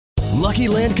Lucky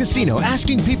Land Casino,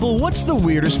 asking people, what's the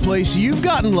weirdest place you've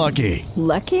gotten lucky?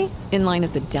 Lucky? In line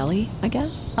at the deli, I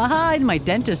guess? Aha, in my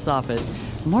dentist's office.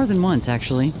 More than once,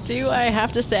 actually. Do I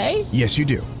have to say? Yes, you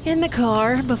do. In the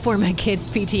car before my kids'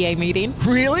 PTA meeting.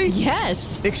 Really?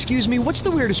 Yes. Excuse me, what's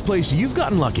the weirdest place you've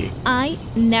gotten lucky? I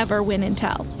never win and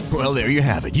tell. Well, there you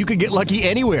have it. You can get lucky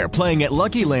anywhere, playing at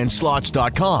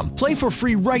LuckyLandSlots.com. Play for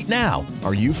free right now.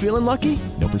 Are you feeling lucky?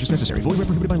 No purchase necessary. Void where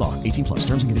prohibited by law. 18 plus.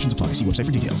 Terms and conditions apply. See website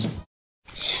for details.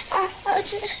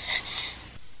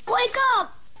 Wake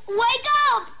up! Wake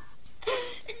up!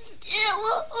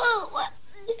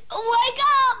 Wake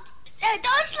up!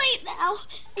 Don't sleep now.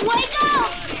 Wake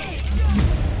up!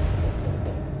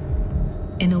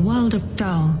 In a world of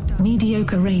dull,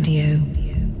 mediocre radio,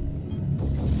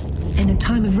 in a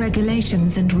time of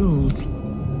regulations and rules,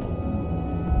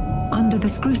 under the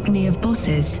scrutiny of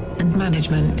bosses and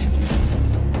management,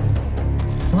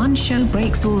 one show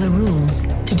breaks all the rules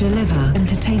to deliver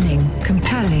entertaining,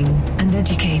 compelling, and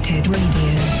educated radio,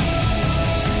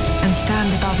 and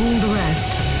stand above all the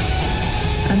rest.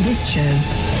 And this show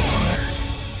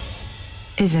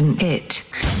isn't it.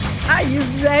 Are you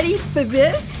ready for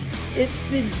this? It's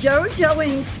the JoJo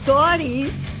and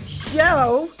Scotty's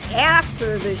show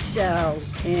after the show.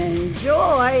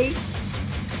 Enjoy.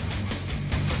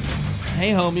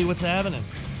 Hey, homie, what's happening?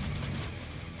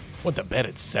 Went to bed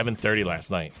at 7:30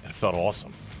 last night. It felt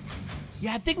awesome.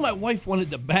 Yeah, I think my wife wanted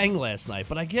to bang last night,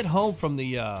 but I get home from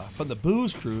the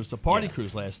booze cruise, the party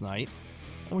cruise last night,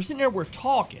 and we're sitting there, we're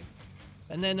talking.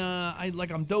 And then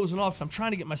I'm dozing off because I'm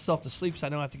trying to get myself to sleep so I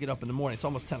don't have to get up in the morning. It's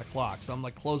almost 10 o'clock, so I'm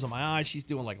like closing my eyes. She's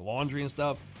doing like laundry and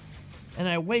stuff. And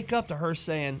I wake up to her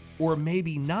saying, or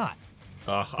maybe not.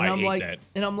 I hate that.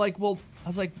 And I'm like, well, I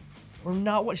was like, or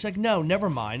not what? She's like, no, never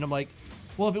mind. I'm like,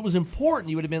 well, if it was important,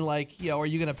 you would have been like, are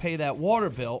you going to pay that water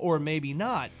bill or maybe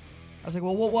not? I was like,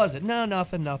 well, what was it? No,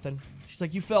 nothing. She's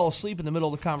like, you fell asleep in the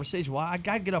middle of the conversation. Well, I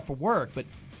got to get up for work, but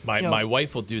my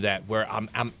wife will do that where I'm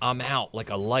out like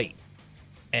a light.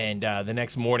 And the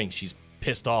next morning, she's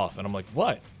pissed off. And I'm like,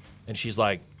 what? And she's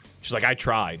like, I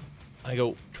tried. I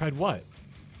go, tried what?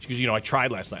 She goes, I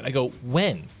tried last night. I go,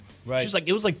 when? Right. She's like,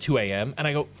 it was like 2 a.m. And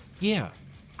I go, yeah,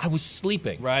 I was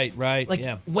sleeping. Right. Like,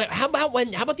 yeah. How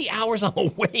about the hours I'm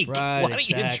awake? Right, Why don't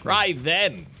you try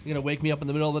then? You're going to wake me up in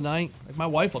the middle of the night? Like, my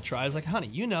wife will try. I was like, honey,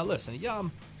 listen,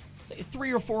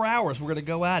 3 or 4 hours we're going to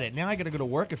go at it. Now I got to go to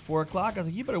work at 4 o'clock. I was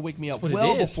like, you better wake me up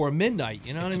well before midnight.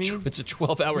 You know what I mean? It's a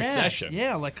 12-hour session.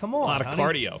 Yeah, like, come on, a lot of honey.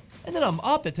 cardio. And then I'm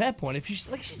up at that point. If she's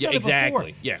done it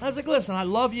exactly. before. Yeah. I was like, listen, I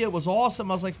love you. It was awesome.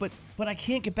 I was like, but I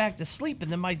can't get back to sleep. And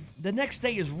then the next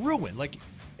day is ruined. Like,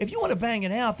 if you want to bang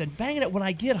it out, then bang it out when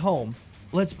I get home.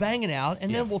 Let's bang it out,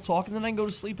 and then we'll talk, and then I can go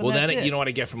to sleep, and that's it. You know what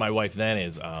I get from my wife then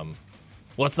is,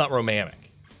 it's not romantic.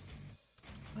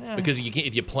 Because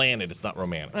if you plan it, it's not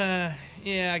romantic.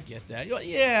 Yeah, I get that.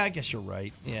 Yeah, I guess you're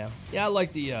right. Yeah, I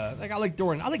like I like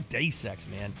day sex,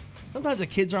 man. Sometimes the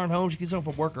kids aren't home. She gets home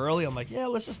from work early. I'm like, yeah,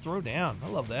 let's just throw down. I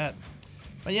love that.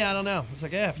 But yeah, I don't know. It's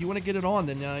like, if you want to get it on,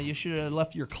 then you should have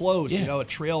left your clothes. Yeah. A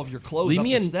trail of your clothes up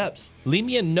the steps. Leave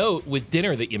me a note with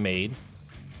dinner that you made.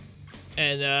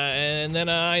 And then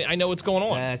I know what's going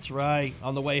on. That's right.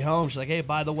 On the way home, she's like, hey,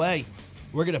 by the way,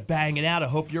 we're going to bang it out. I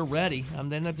hope you're ready.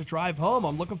 And then at the drive home,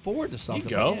 I'm looking forward to something.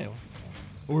 There you go. Yeah.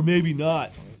 Or maybe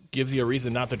not. Gives you a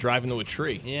reason not to drive into a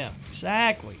tree. Yeah,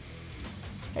 exactly.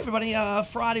 Hey, everybody,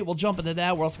 Friday, we'll jump into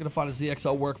that. We're also going to find a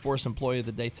ZXL Workforce Employee of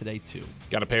the Day today, too.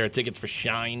 Got a pair of tickets for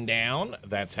Shinedown.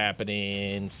 That's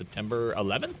happening September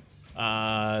 11th.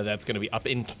 That's going to be up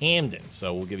in Camden.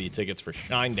 So we'll give you tickets for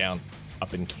Shinedown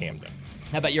up in Camden.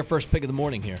 How about your first pick of the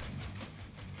morning here?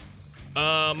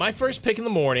 My first pick in the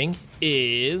morning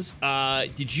is,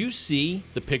 did you see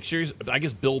the pictures? I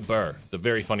guess Bill Burr, the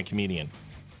very funny comedian,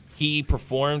 he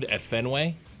performed at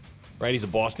Fenway, right? He's a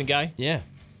Boston guy. Yeah.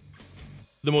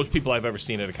 The most people I've ever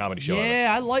seen at a comedy show.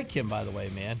 Yeah, I like him, by the way,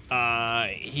 man.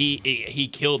 He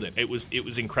killed it. It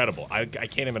was incredible. I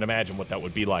can't even imagine what that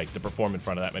would be like to perform in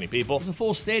front of that many people. It was a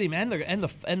full stadium and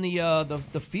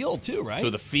the field too, right? So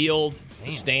the field,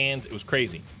 the stands, it was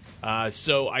crazy.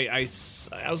 So I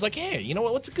was like, hey, you know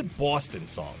what? What's a good Boston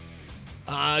song?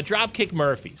 Dropkick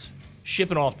Murphys.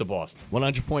 Shipping off to Boston.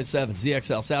 100.7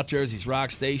 ZXL, South Jersey's rock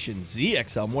station,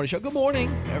 ZXL Morning Show. Good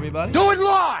morning, everybody. Do it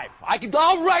live!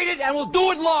 I'll write it and we'll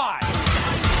do it live!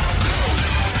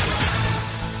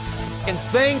 Fucking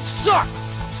thing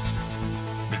sucks!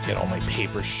 Let me get all my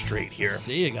papers straight here.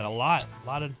 See, you got a lot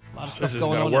of stuff this is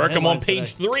going on. This is going to work. I'm on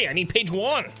page 3. I need page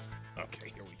 1.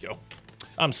 Okay, here we go.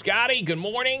 I'm Scotty. Good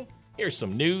morning. Here's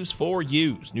some news for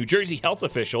you. New Jersey health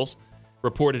officials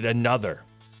reported another,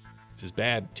 this is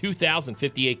bad,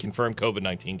 2,058 confirmed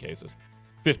COVID-19 cases.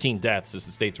 15 deaths as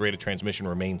the state's rate of transmission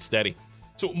remains steady.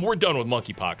 So we're done with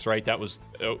monkeypox, right? That was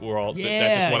we're all that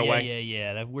just went away.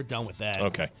 Yeah. We're done with that.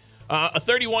 Okay. A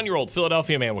 31-year-old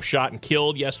Philadelphia man was shot and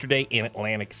killed yesterday in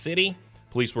Atlantic City.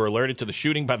 Police were alerted to the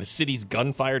shooting by the city's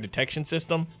gunfire detection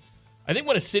system. I think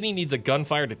when a city needs a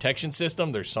gunfire detection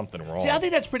system, there's something wrong. See, I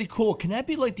think that's pretty cool. Can that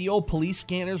be like the old police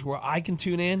scanners where I can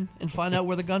tune in and find out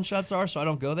where the gunshots are so I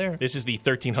don't go there? This is the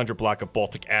 1300 block of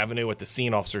Baltic Avenue. At the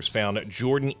scene, officers found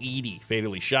Jordan Eady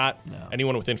fatally shot. No.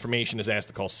 Anyone with information is asked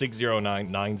to call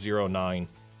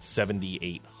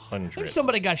 609-909-7800. I think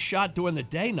somebody got shot during the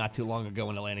day not too long ago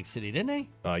in Atlantic City, didn't they?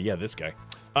 Yeah, this guy.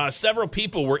 Several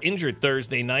people were injured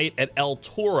Thursday night at El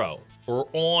Toro, or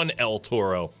on El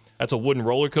Toro. That's a wooden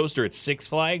roller coaster at Six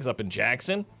Flags up in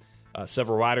Jackson.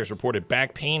 Several riders reported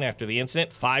back pain after the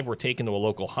incident. 5 were taken to a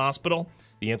local hospital.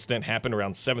 The incident happened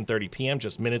around 7:30 p.m.,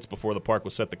 just minutes before the park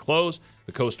was set to close.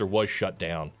 The coaster was shut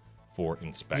down for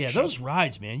inspection. Yeah, those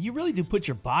rides, man, you really do put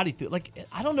your body through. Like,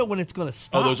 I don't know when it's going to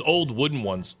stop. Oh, those old wooden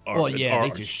ones are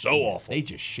so awful. They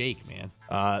just shake, man.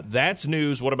 That's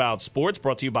news. What about sports?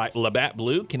 Brought to you by Labatt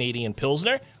Blue Canadian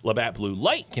Pilsner. Labatt Blue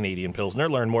Light Canadian Pilsner.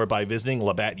 Learn more by visiting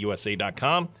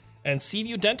LabattUSA.com. And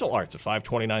Seaview Dental Arts at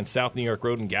 529 South New York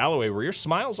Road in Galloway, where your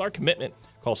smile's our commitment.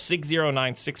 Call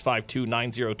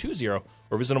 609-652-9020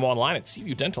 or visit them online at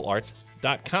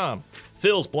SeaviewDentalArts.com.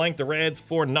 Phils blanked the Reds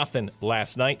 4-0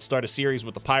 last night. Start a series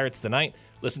with the Pirates tonight.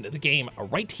 Listen to the game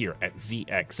right here at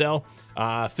ZXL.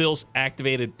 Phils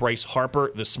activated Bryce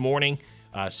Harper this morning,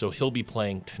 so he'll be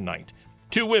playing tonight.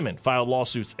 2 women filed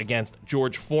lawsuits against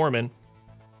George Foreman.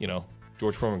 You know,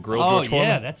 George Foreman Grill. George Foreman.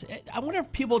 Yeah, that's it. I wonder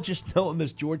if people just know him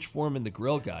as George Foreman, the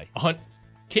grill guy.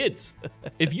 Kids,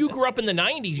 if you grew up in the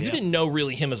 90s, you didn't know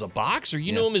really him as a boxer.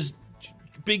 You knew him as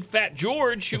Big Fat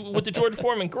George with the George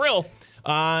Foreman Grill.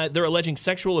 They're alleging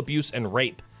sexual abuse and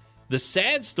rape. The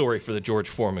sad story for the George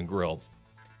Foreman Grill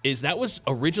is that was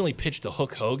originally pitched to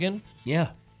Hook Hogan.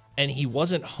 Yeah. And he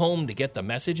wasn't home to get the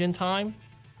message in time.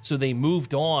 So they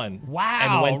moved on.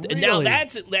 Wow. And now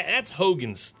that's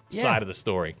Hogan's side of the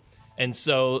story. And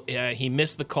so he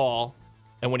missed the call.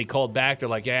 And when he called back, they're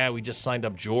like, "Yeah, we just signed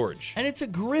up George." And it's a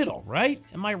griddle, right?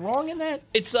 Am I wrong in that?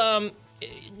 It's no.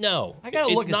 I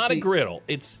gotta look. It's not a griddle.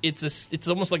 It's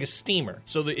almost like a steamer.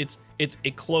 So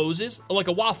it closes like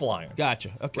a waffle iron.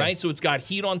 Gotcha. Okay. Right. So it's got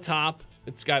heat on top.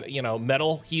 It's got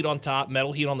metal heat on top,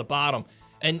 metal heat on the bottom.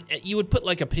 And you would put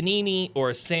like a panini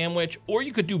or a sandwich, or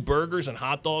you could do burgers and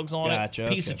hot dogs on it.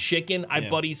 Piece of chicken. I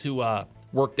had buddies who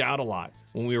worked out a lot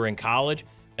when we were in college.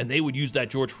 And they would use that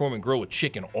George Foreman grill with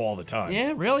chicken all the time.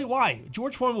 Yeah, really? Why?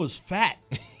 George Foreman was fat.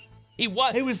 He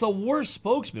was. He was the worst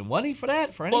spokesman, wasn't he, for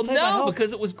that? For any type of health?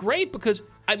 Because it was great. Because,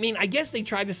 I mean, I guess they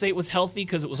tried to say it was healthy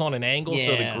because it was on an angle,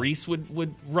 so the grease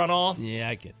would run off. Yeah,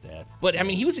 I get that. But, I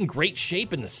mean, he was in great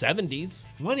shape in the 70s.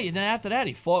 Then after that,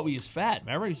 he fought when he was fat.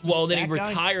 Remember? Then he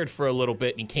retired for a little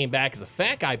bit and he came back as a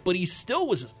fat guy. But he still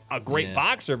was a great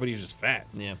boxer, but he was just fat.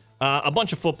 Yeah. A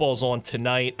bunch of football's on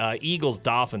tonight. Eagles,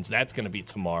 Dolphins, that's going to be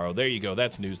tomorrow. There you go.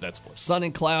 That's news, that's sports. Sun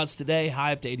and clouds today,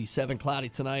 high up to 87. Cloudy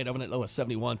tonight, overnight low at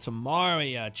 71. Tomorrow,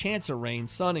 a chance of rain,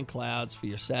 sun and clouds for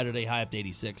your Saturday, high up to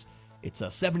 86. It's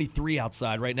 73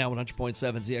 outside right now, 100.7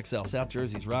 ZXL, South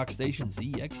Jersey's rock station,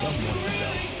 ZXL Morning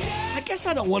Show. I guess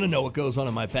I don't want to know what goes on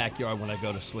in my backyard when I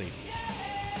go to sleep.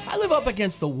 I live up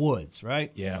against the woods,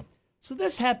 right? Yeah. So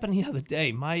this happened the other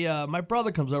day. My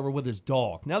brother comes over with his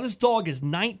dog. Now, this dog is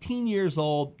 19 years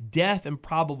old, deaf, and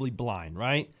probably blind,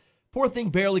 right? Poor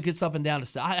thing barely gets up and down the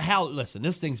stairs. Listen,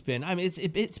 this thing's been,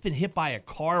 it's been hit by a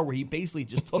car where he basically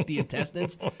just took the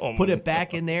intestines, put it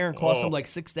back in there, and cost him like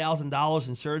 $6,000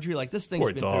 in surgery. Like, this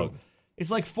thing's been through. It's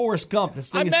like Forrest Gump.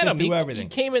 This thing has been through everything. He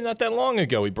came in not that long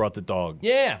ago. He brought the dog.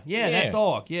 Yeah, that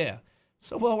dog, yeah.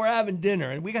 So, we're having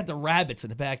dinner, and we got the rabbits in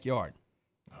the backyard.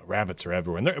 Rabbits are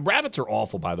everywhere. And rabbits are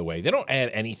awful, by the way. They don't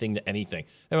add anything to anything.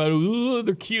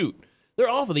 They're cute. They're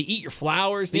awful. They eat your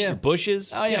flowers. They eat your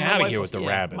bushes. Oh, yeah. Get out of here with the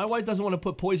rabbits. My wife doesn't want to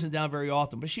put poison down very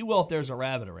often, but she will if there's a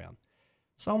rabbit around.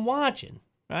 So I'm watching,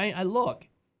 right? I look,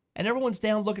 and everyone's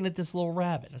down looking at this little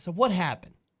rabbit. I said, what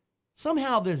happened?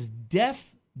 Somehow this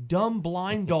deaf, dumb,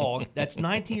 blind dog that's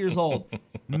 19 years old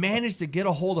managed to get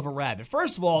a hold of a rabbit.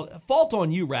 First of all, fault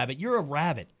on you, rabbit. You're a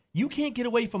rabbit. You can't get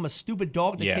away from a stupid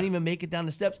dog that can't even make it down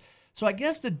the steps. So I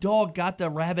guess the dog got the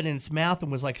rabbit in its mouth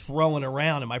and was like throwing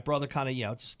around. And my brother kind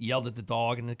of, just yelled at the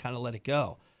dog and then kind of let it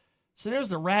go. So there's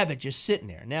the rabbit just sitting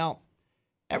there. Now,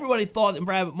 everybody thought the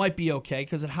rabbit might be okay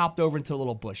because it hopped over into the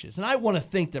little bushes. And I want to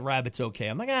think the rabbit's okay.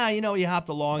 I'm like, he hopped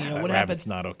along. What happened? Rabbit's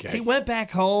not okay. He went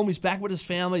back home. He's back with his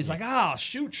family. He's like,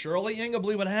 shoot, Shirley, you ain't going to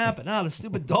believe what happened. The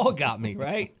stupid dog got me,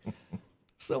 right?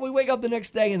 So we wake up the next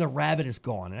day and the rabbit is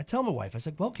gone. And I tell my wife, I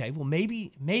said, well, okay, well,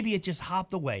 maybe it just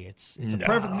hopped away. It's a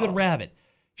perfectly good rabbit.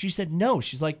 She said, no.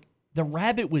 She's like, the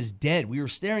rabbit was dead. We were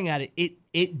staring at it.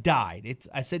 It died.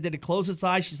 I said, did it close its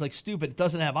eyes? She's like, stupid. It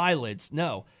doesn't have eyelids.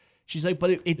 No. She's like,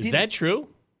 but it didn't. Is that true?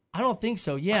 I don't think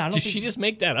so. Yeah. Did she just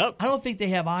make that up? I don't think they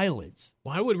have eyelids.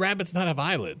 Why would rabbits not have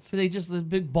eyelids? They just the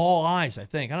big ball eyes, I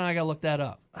think. I don't know. I got to look that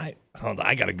up. I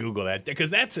got to Google that because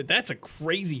that's a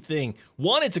crazy thing.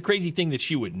 One, it's a crazy thing that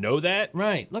she would know that.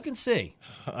 Right. Look and see.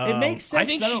 It makes sense. I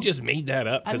think she just made that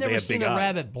up because they have big eyes. I've never seen a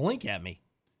rabbit blink at me.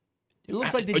 It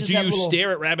looks like they just do have you little...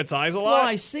 stare at rabbits' eyes a lot? Well,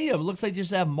 I see them. It looks like they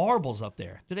just have marbles up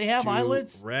there. Do they have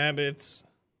eyelids? Rabbits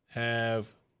have...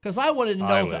 Because I wanted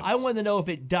to know if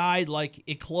it died, like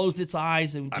it closed its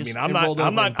eyes and just. I mean,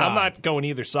 I'm not going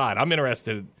either side. I'm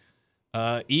interested.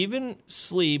 Even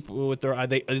sleep with their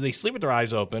they sleep with their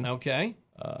eyes open. Okay.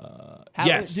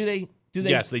 Yes. Do they?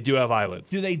 Yes, they do have eyelids.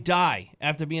 Do they die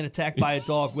after being attacked by a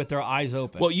dog with their eyes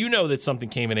open? Well, you know that something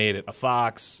came and ate it. A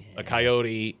fox, a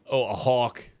coyote, a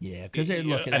hawk. Yeah, because they're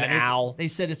looking at it. An owl. They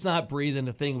said it's not breathing.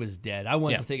 The thing was dead. I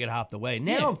wanted to think it hopped away.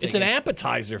 Now I'm thinking, it's an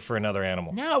appetizer for another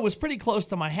animal. Now it was pretty close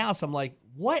to my house. I'm like,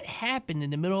 what happened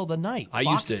in the middle of the night?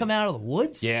 Fox come out of the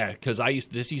woods? Yeah, because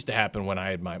this used to happen when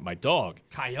I had my dog.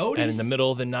 Coyotes? And in the middle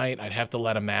of the night, I'd have to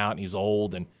let him out, and he was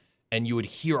old, and you would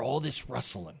hear all this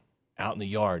rustling out in the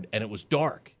yard, and it was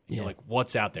dark. And you're like,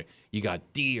 what's out there? You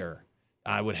got deer.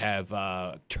 I would have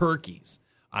turkeys.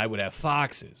 I would have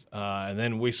foxes. And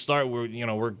then we're starting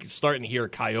to hear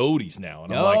coyotes now.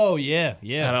 And I'm yeah.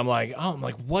 And I'm like,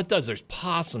 what does? There's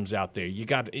possums out there. You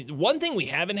got one thing we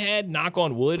haven't had, knock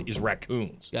on wood, is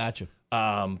raccoons. Gotcha.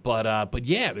 But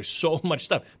yeah, there's so much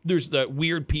stuff. There's the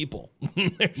weird people.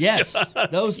 Yes,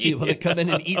 those people that come in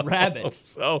and eat rabbits.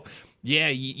 So yeah,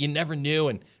 you never knew.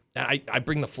 And I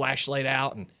bring the flashlight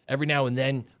out, and every now and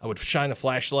then I would shine the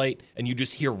flashlight, and you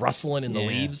just hear rustling in the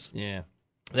leaves. Yeah.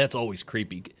 That's always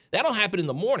creepy. That'll happen in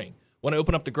the morning. When I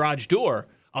open up the garage door,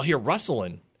 I'll hear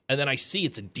rustling, and then I see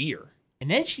it's a deer.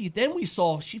 And then she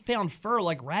found fur,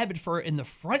 like rabbit fur, in the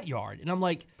front yard. And I'm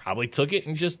like... Probably took it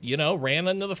and just, ran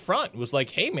into the front. It was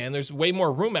like, hey, man, there's way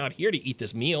more room out here to eat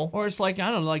this meal. Or it's like,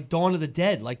 I don't know, like Dawn of the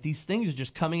Dead. Like these things are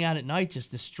just coming out at night, just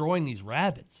destroying these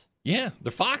rabbits. Yeah,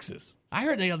 they're foxes. I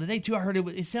heard the other day, too,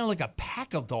 it sounded like a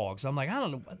pack of dogs. I'm like, I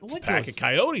don't know. It's a pack of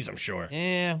coyotes, I'm sure.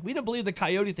 Yeah, we didn't believe the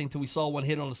coyote thing until we saw one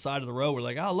hit on the side of the road. We're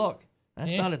like, oh, look,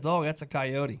 that's not a dog, that's a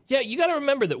coyote. Yeah, you got to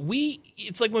remember that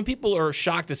it's like when people are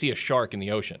shocked to see a shark in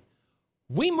the ocean.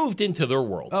 We moved into their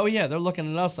world. Oh, yeah, they're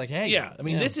looking at us like, hey. Yeah, I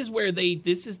mean, this is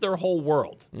their whole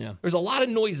world. Yeah. There's a lot of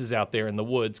noises out there in the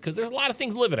woods because there's a lot of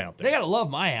things living out there. They got to love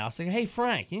my house. Like, hey,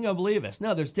 Frank, you ain't going to believe this.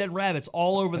 No, there's dead rabbits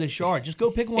all over this yard. Just go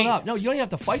pick one up. No, you don't even have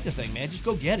to fight the thing, man. Just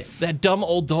go get it. That dumb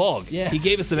old dog. Yeah. He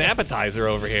gave us an appetizer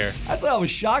over here. That's what I was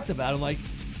shocked about. I'm like,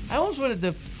 I almost wanted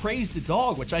to praise the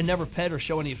dog, which I never pet or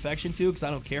show any affection to because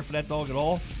I don't care for that dog at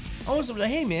all. I almost was like,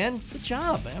 hey, man, good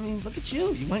job. I mean, look at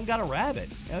you. You went and got a rabbit.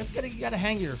 You got to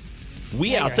hang your...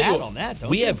 I'll tell you on that,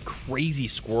 we have crazy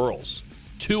squirrels,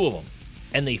 2 of them,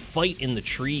 and they fight in the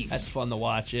trees. That's fun to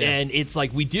watch, yeah. And it's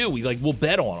like we'll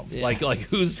bet on them, like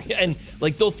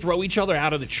they'll throw each other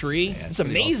out of the tree. Yeah, it's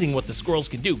amazing what the squirrels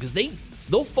can do because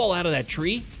they'll fall out of that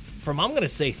tree from I'm gonna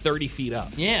say 30 feet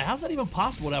up. Yeah, how's that even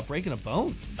possible without breaking a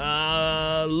bone?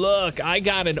 Look, I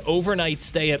got an overnight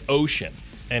stay at Ocean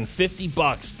and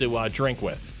 $50 to drink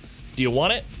with. Do you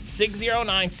want it?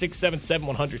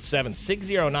 609-677-107,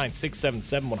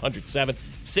 609-677-107,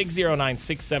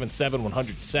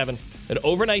 609-677-107. An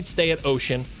overnight stay at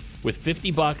Ocean with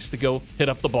 $50 to go hit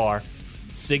up the bar.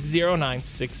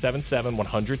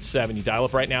 609-677-107. You dial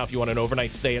up right now if you want an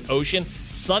overnight stay at Ocean,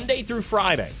 Sunday through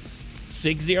Friday.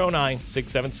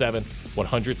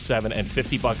 609-677-107 and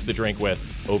 $50 to drink with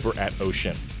over at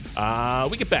Ocean.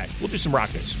 We get back. We'll do some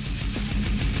rock news.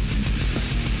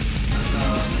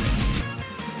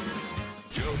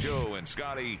 JoJo and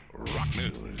Scotty, rock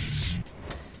news.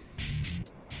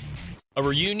 A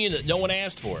reunion that no one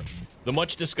asked for. The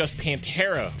much-discussed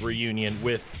Pantera reunion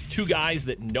with 2 guys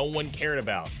that no one cared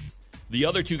about. The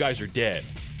other 2 guys are dead.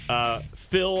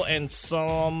 Phil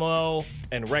Anselmo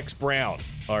and Rex Brown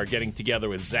are getting together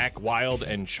with Zakk Wylde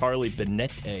and Charlie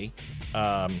Benante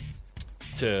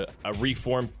to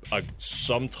reform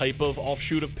some type of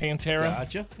offshoot of Pantera.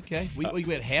 Gotcha. Okay. We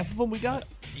had half of them we got?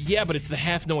 Yeah, but it's the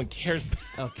half no one cares about.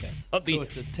 Okay. So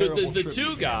it's a terrible the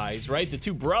 2 guys, right? The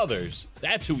 2 brothers,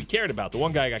 that's who we cared about. The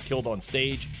one guy got killed on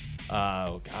stage.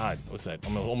 Oh, God. What's that?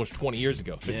 Almost 20 years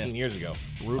ago, 15 years ago.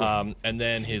 Brutal. And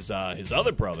then his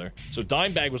other brother. So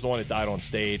Dimebag was the one that died on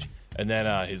stage. And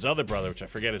then his other brother, which I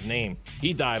forget his name,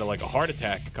 he died of like a heart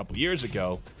attack a couple years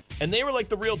ago. And they were like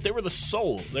they were the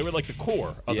soul. They were like the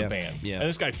core of the band. Yeah. And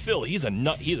this guy, Phil, he's a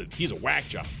nut. He's a whack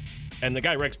job. And the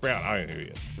guy, Rex Brown, I don't hear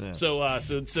you. Yeah.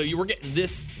 So you were getting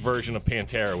this version of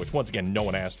Pantera, which, once again, no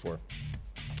one asked for.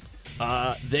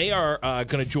 They are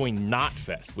going to join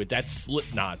Knotfest with that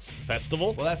Slipknot's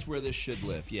festival. Well, that's where this should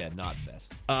live. Yeah, Knotfest.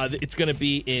 It's going to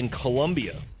be in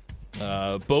Colombia,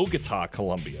 Bogota,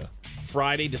 Colombia,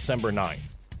 Friday, December 9th.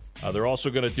 They're also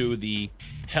going to do the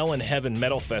Hell in Heaven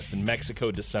Metal Fest in Mexico,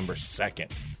 December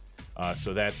 2nd.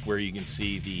 So that's where you can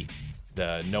see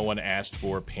the No One Asked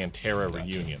For Pantera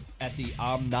reunion. At the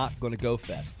I'm Not Gonna Go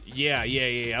Fest. Yeah.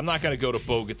 I'm not going to go to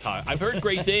Bogota. I've heard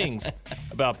great things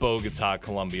about Bogota,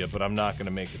 Colombia, but I'm not going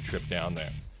to make the trip down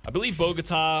there. I believe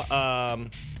Bogota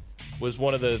was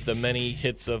one of the many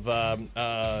hits of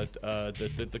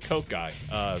the Coke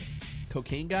guy.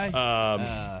 Cocaine guy?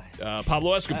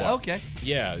 Pablo Escobar. Okay.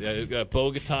 Yeah,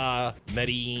 Bogota,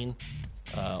 Medellin.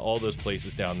 All those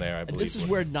places down there, I believe. And this is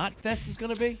where Knotfest is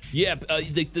going to be? Yeah,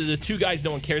 the two guys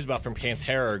no one cares about from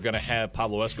Pantera are going to have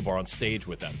Pablo Escobar on stage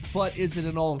with them. But is it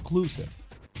an all-inclusive?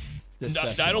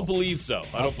 I don't believe so.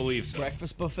 I don't believe so.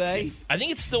 Breakfast buffet? I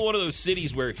think it's still one of those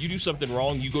cities where if you do something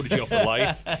wrong, you go to jail for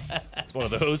life. It's one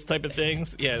of those type of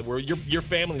things. Yeah, where your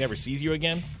family never sees you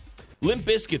again. Limp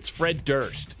Bizkit's Fred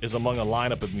Durst is among a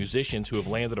lineup of musicians who have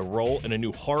landed a role in a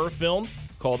new horror film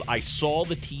called I Saw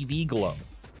the TV Glow.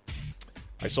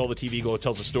 I Saw the TV Glow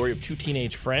tells a story of two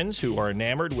teenage friends who are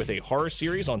enamored with a horror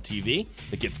series on TV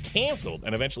that gets canceled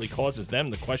and eventually causes them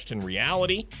to question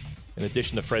reality. In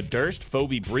addition to Fred Durst,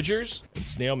 Phoebe Bridgers and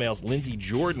Snail Mail's Lindsey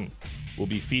Jordan will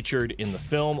be featured in the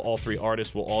film. All three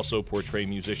artists will also portray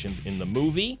musicians in the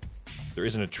movie. There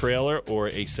isn't a trailer or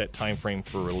a set time frame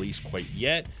for release quite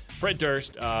yet. Fred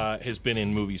Durst has been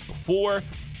in movies before.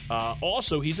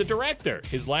 Also, he's a director.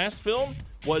 His last film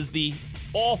was the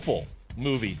awful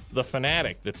movie The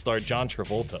Fanatic that starred John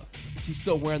Travolta. Is he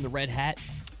still wearing the red hat?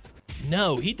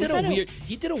 No, he did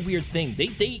a weird thing.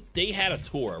 They had a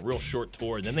tour, a real short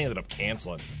tour, and then they ended up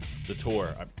canceling the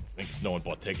tour. I think no one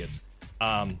bought tickets.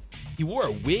 He wore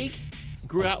a wig,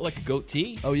 grew out like a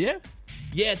goatee. Oh yeah?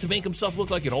 Yeah, to make himself look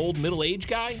like an old middle-aged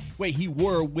guy. Wait, he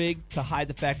wore a wig to hide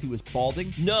the fact he was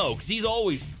balding? No, because he's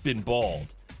always been bald.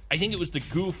 I think it was the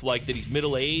goof, like that he's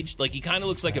middle-aged. Like he kind of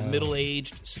looks like a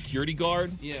middle-aged security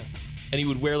guard. Yeah. And he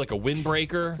would wear like a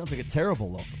windbreaker. Sounds like a terrible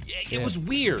look. Yeah, it was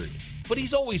weird. But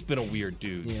he's always been a weird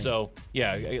dude. Yeah. So,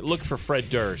 yeah, look for Fred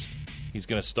Durst. He's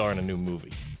going to star in a new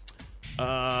movie.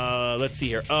 Let's see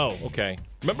here. Oh, okay.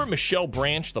 Remember Michelle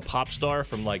Branch, the pop star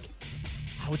from like,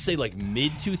 I would say like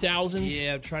mid-2000s?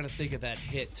 Yeah, I'm trying to think of that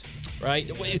hit. Right?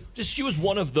 Yeah. She was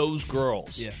one of those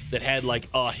girls that had like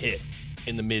a hit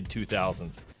in the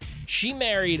mid-2000s. She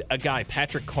married a guy,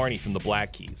 Patrick Carney from the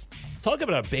Black Keys. Talk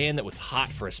about a band that was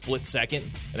hot for a split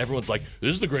second, and everyone's like,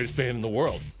 this is the greatest band in the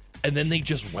world. And then they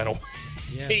just went away.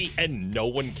 Yeah. And no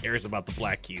one cares about the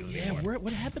Black Keys anymore. Yeah,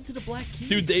 what happened to the Black Keys?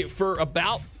 Dude, for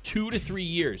about 2 to 3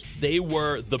 years, they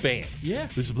were the band. Yeah.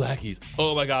 This is the Black Keys.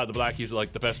 Oh, my God, the Black Keys are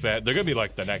like the best band. They're going to be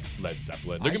like the next Led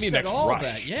Zeppelin. They're going to be the next Rush.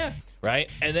 That. Yeah.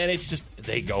 Right? And then it's just,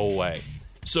 they go away.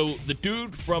 So the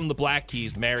dude from the Black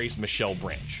Keys marries Michelle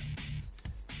Branch.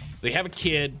 They have a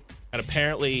kid, and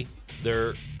apparently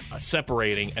they're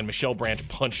separating, and Michelle Branch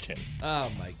punched him.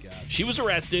 Oh, my God. She was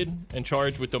arrested and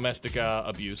charged with domestic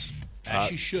abuse. As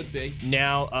she should be.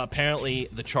 Now, apparently,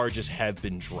 the charges have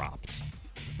been dropped.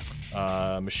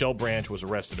 Michelle Branch was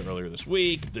arrested earlier this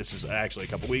week. This is actually a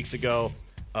couple weeks ago.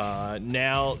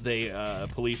 Now,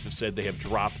 police have said they have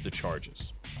dropped the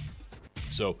charges.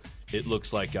 So, it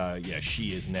looks like,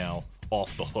 she is now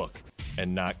off the hook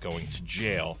and not going to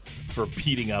jail for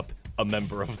beating up a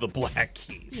member of the Black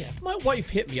Keys. Yeah, if my wife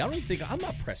hit me, I'm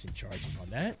not pressing charges on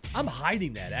that. I'm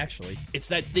hiding that, actually. It's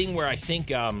that thing where I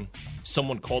think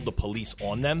someone called the police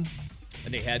on them.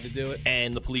 And they had to do it?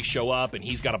 And the police show up, and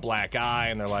he's got a black eye,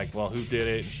 and they're like, well, who did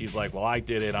it? And she's like, well, I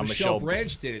did it. I'm Michelle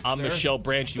Branch did it, I'm sir. Michelle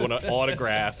Branch. You want an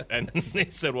autograph? And they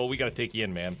said, well, we got to take you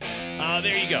in, ma'am.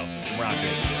 There you go. Some rock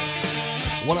here.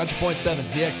 100.7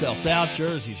 ZXL, South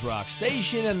Jersey's rock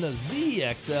station, and the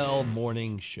ZXL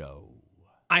Morning Show.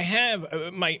 I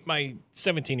have my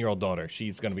 17-year-old daughter.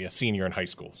 She's going to be a senior in high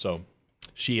school, so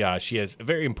she has a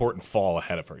very important fall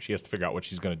ahead of her. She has to figure out what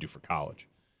she's going to do for college,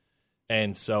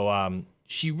 and so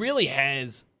she really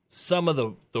has some of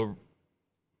the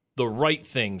right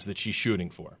things that she's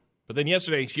shooting for. But then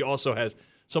yesterday, she also has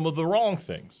some of the wrong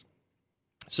things.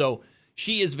 So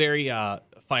she is very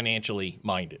financially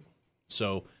minded.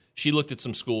 So she looked at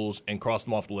some schools and crossed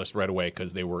them off the list right away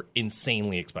because they were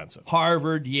insanely expensive.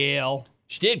 Harvard, Yale.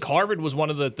 She did. Harvard was one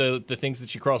of the things that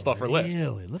she crossed off her list.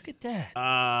 Really? Look at that.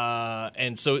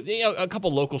 And so, a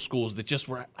couple local schools that just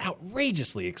were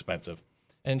outrageously expensive.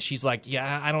 And she's like,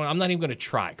 yeah, I'm not even going to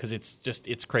try because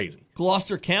it's crazy.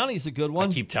 Gloucester County's a good one.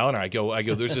 I keep telling her, I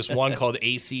go, there's this one called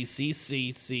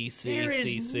ACCCCCCC. There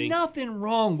is nothing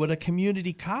wrong with a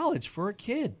community college for a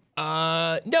kid.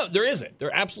 No, there isn't.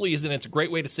 There absolutely isn't. It's a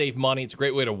great way to save money. It's a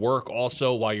great way to work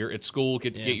also while you're at school,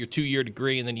 get your 2-year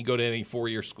degree, and then you go to any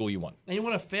 4-year school you want. And you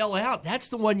want to fail out. That's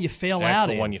the one you fail out That's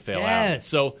the in. one you fail out.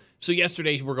 So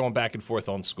yesterday we're going back and forth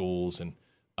on schools, and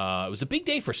it was a big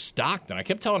day for Stockton. I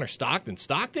kept telling her Stockton.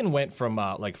 Stockton went from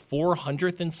like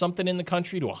 400th and something in the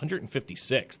country to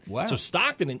 156th. Wow. So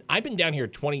Stockton, and I've been down here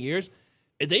 20 years.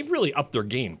 They've really upped their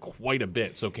game quite a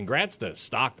bit. So congrats to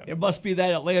Stockton. It must be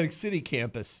that Atlantic City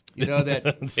campus,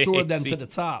 that soared them to the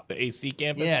top. The AC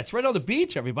campus? Yeah, it's right on the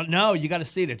beach, everybody. No, you got to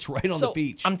see it. It's right on the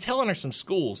beach. I'm telling her some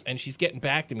schools, and she's getting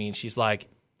back to me, and she's like,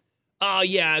 oh,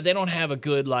 yeah, they don't have a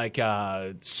good,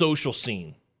 social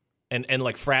scene and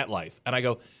like, frat life. And I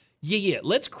go, yeah,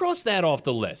 let's cross that off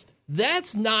the list.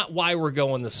 That's not why we're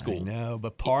going to school. No,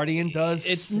 but partying does.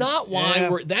 It's not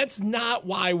why that's not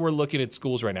why we're looking at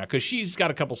schools right now, because she's got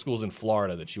a couple schools in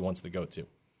Florida that she wants to go to.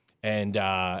 And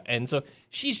so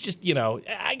she's just,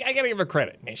 I got to give her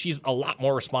credit. Man, she's a lot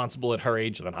more responsible at her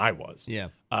age than I was. Yeah.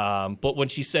 But when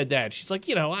she said that, she's like,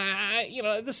 I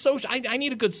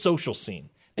need a good social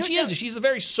scene. And she is. She's a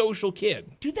very social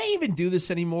kid. Do they even do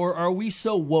this anymore? Or are we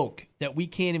so woke that we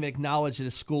can't even acknowledge that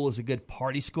a school is a good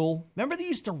party school? Remember they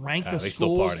used to rank the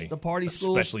schools, the party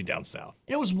schools? Especially down south.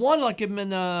 It was one I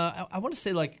want to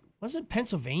say wasn't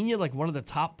Pennsylvania one of the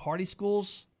top party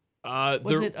schools?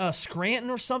 Was it Scranton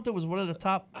or something was one of the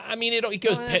top? I mean, it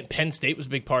goes, Penn State was a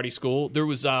big party school. There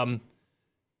was, I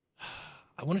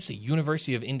want to say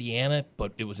University of Indiana,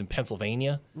 but it was in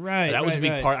Pennsylvania. Right. That was a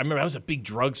big part. I remember that was a big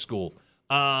drug school.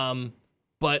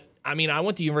 But I mean, I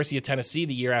went to University of Tennessee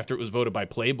the year after it was voted by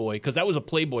Playboy, because that was a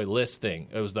Playboy list thing.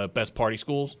 It was the best party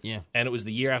schools. Yeah. And it was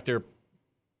the year after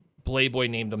Playboy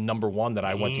named them number one that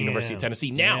I went to University of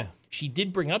Tennessee. Now, she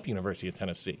did bring up University of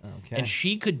Tennessee. Okay. And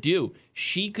she could do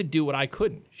what I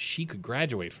couldn't. She could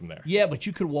graduate from there. Yeah, but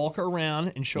you could walk her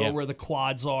around and show her where the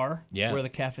quads are, where the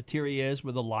cafeteria is,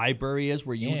 where the library is,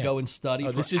 where you would go and study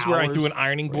for This is hours. where I threw an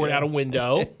ironing board out a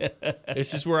window.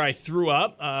 This is where I threw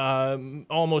up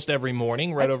almost every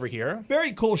morning, right over here.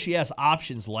 Very cool. She has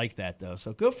options like that, though.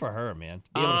 So good for her, man.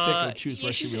 Be able to pick and choose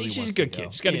where she really wants to go. She's a good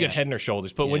kid. She's got a good head in her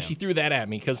shoulders. But when she threw that at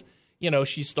me, because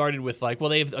she started with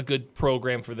they have a good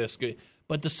program for this,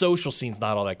 but the social scene's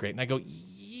not all that great. And I go,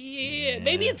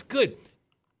 maybe it's good.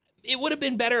 It would have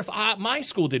been better if my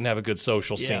school didn't have a good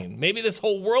social scene. Maybe this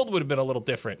whole world would have been a little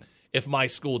different if my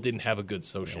school didn't have a good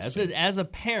social scene. As a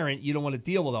parent, you don't want to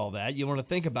deal with all that. You want to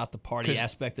think about the party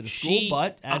aspect of the school.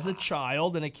 But as a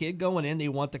child and a kid going in, they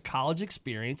want the college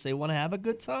experience. They want to have a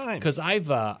good time. Because I've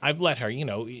let her,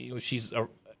 she's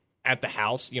at the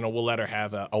house, we'll let her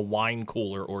have a wine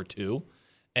cooler or two.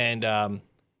 And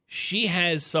she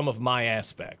has some of my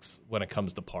aspects when it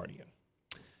comes to partying.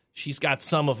 She's got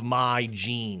some of my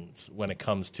genes when it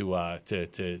comes to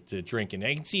drinking.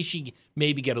 I can see she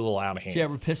maybe get a little out of hand. Did you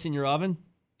ever piss in your oven?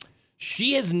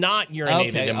 She has not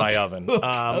urinated in my oven.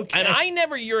 And I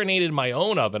never urinated in my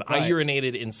own oven. I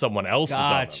urinated in someone else's oven.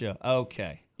 Gotcha.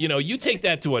 Okay. You take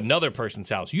that to another person's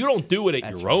house. You don't do it at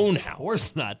your own house. Of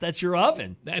course not. That's your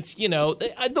oven. That's,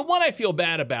 the one I feel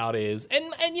bad about is,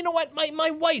 and you know what?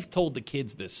 My wife told the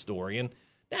kids this story, and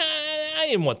I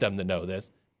didn't want them to know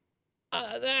this.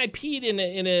 I peed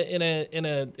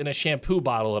in a shampoo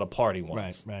bottle at a party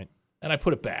once. Right. And I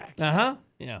put it back.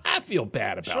 Yeah. I feel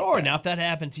bad about that. Sure. Now, if that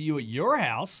happened to you at your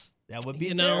house, that would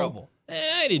be terrible.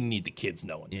 I didn't need the kids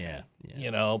knowing. Yeah.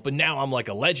 But now I'm like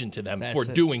a legend to them for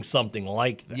doing something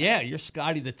like that. Yeah, you're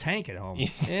Scotty the Tank at home.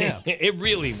 Yeah. It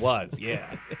really was,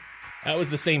 yeah. That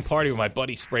was the same party where my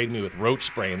buddy sprayed me with roach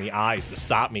spray in the eyes to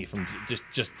stop me from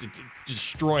just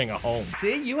destroying a home.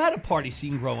 See, you had a party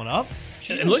scene growing up.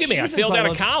 And look at me, I failed out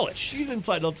of college. She's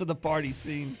entitled to the party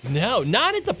scene. No,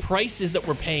 not at the prices that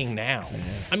we're paying now. Yeah.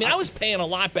 I mean, I was paying a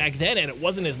lot back then, and it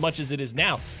wasn't as much as it is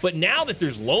now. But now that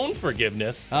there's loan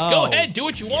forgiveness, go ahead, do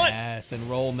what you want. Yes,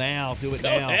 enroll now. Do it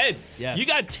now. Go ahead. Yes. You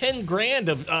got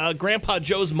 $10,000 of Grandpa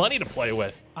Joe's money to play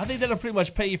with. I think that'll pretty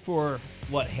much pay you for,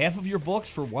 half of your books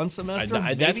for one semester?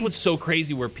 That's what's so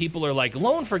crazy, where people are like,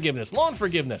 loan forgiveness.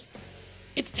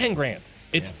 It's $10,000.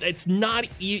 It's not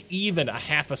even a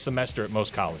half a semester at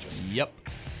most colleges. Yep.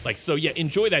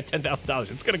 Enjoy that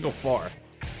 $10,000. It's going to go far.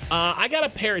 I got a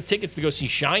pair of tickets to go see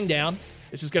Shinedown.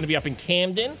 This is going to be up in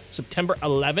Camden, September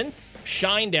 11th.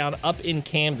 Shinedown up in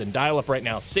Camden. Dial up right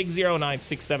now,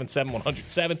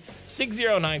 609-677-107,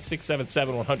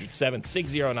 609-677-107,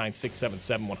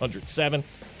 609-677-107.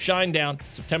 Shinedown,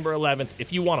 September 11th.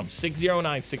 If you want them,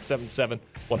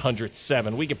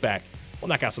 609-677-107. We get back. We'll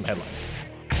knock out some headlines.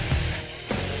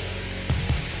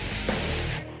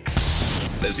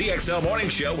 The ZXL Morning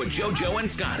Show with JoJo and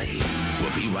Scotty.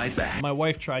 We'll be right back. My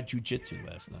wife tried jujitsu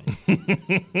last night.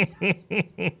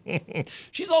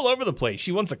 She's all over the place.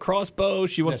 She wants a crossbow.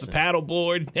 She wants the paddle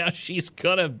board. Now she's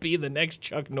going to be the next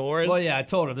Chuck Norris. Well, yeah, I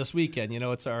told her this weekend,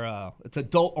 it's our it's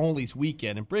adult-only's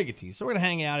weekend in Brigantine. So we're going to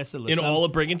hang out. I said, listen. In all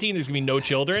of Brigantine, there's going to be no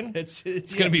children? It's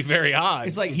going to be very odd.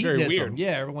 It's like very hedonism.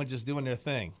 Yeah, everyone just doing their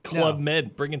thing. Club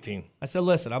Med, Brigantine. I said,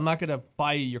 listen, I'm not going to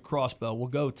buy you your crossbow. We'll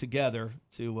go together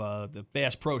to the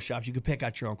Bass Pro Shops. You can pick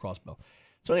out your own crossbow.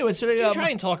 So anyway, do you try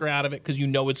and talk her out of it because you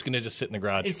know it's going to just sit in the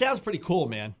garage? It sounds pretty cool,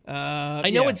 man. I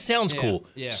know it sounds cool.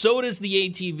 Yeah. So does the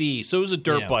ATV. So does a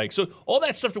dirt bike. So all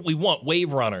that stuff that we want,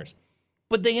 wave runners.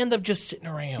 But they end up just sitting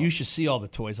around. You should see all the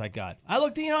toys I got. I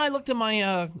looked in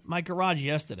my my garage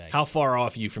yesterday. How far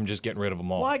off are you from just getting rid of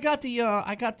them all? Well, I got the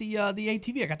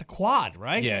ATV. I got the quad,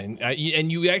 right? Yeah,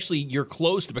 and you're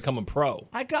close to becoming pro.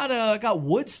 I got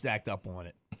wood stacked up on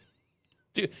it.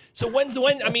 Dude, so when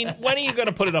are you going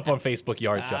to put it up on Facebook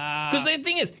yard sale? Because the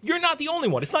thing is, you're not the only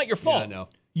one. It's not your fault. Yeah, no.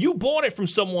 You bought it from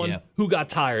someone who got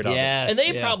tired of it. And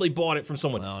they probably bought it from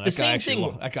someone. No, the same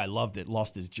thing. That guy loved it,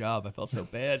 lost his job. I felt so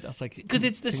bad. I was like, because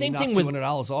it's the same thing with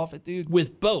 $200 off it, dude.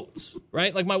 With boats,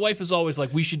 right? Like my wife is always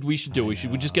like, we should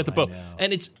just get the boat.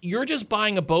 And you're just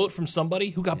buying a boat from somebody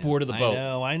who got bored of the boat.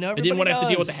 I know. And didn't want to have to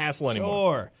deal with the hassle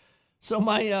anymore. Sure. So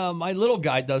my little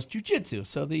guy does jujitsu.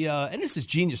 So and this is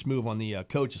genius move on the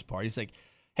coach's part. He's like,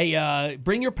 hey,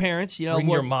 bring your parents. Bring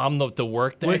your mom to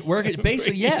work there.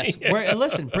 Basically, yes.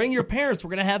 Listen, bring your parents. We're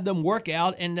gonna have them work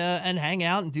out and hang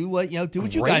out and do what you guys do.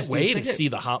 Great way to see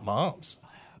the hot moms.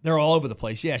 They're all over the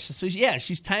place. Yeah. So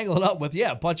she's tangling up with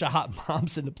a bunch of hot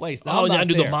moms in the place. Now,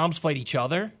 do the moms fight each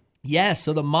other? Yes.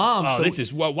 So the moms. Oh, this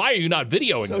is why are you not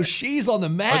videoing? So she's on the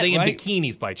mat. Are they in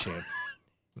bikinis by chance?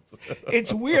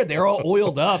 It's weird. They're all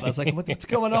oiled up. I was like, what's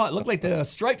going on? It looked like the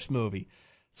Stripes movie.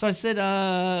 So I said,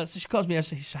 so she calls me. I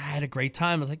said, I had a great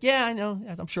time. I was like, yeah, I know.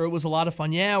 I'm sure it was a lot of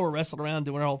fun. Yeah, we're wrestling around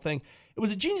doing our whole thing. It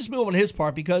was a genius move on his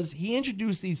part because he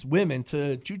introduced these women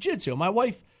to jiu-jitsu. My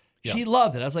wife, she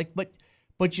loved it. I was like,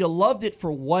 but you loved it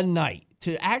for one night.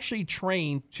 To actually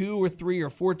train 2 or 3 or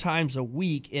 4 times a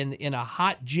week in a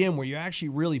hot gym where you're actually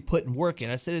really putting work in.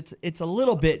 I said, it's a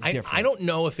little bit different. I don't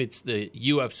know if it's the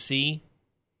UFC,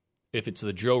 if it's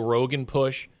the Joe Rogan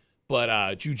push,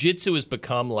 but jiu-jitsu has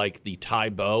become like the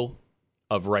Taebo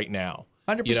of right now.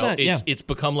 100%. It's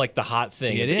become like the hot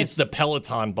thing. It is. It's the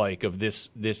Peloton bike of this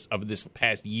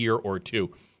past year or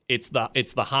two. It's the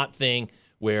hot thing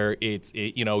where it's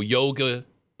yoga.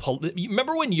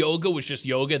 Remember when yoga was just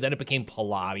yoga, then it became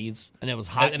Pilates, and it was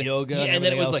hot yoga, and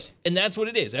then it was and that's what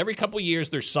it is. Every couple of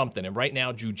years, there's something, and right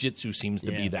now, jiu-jitsu seems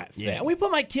to be that thing. Yeah, and we put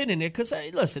my kid in it because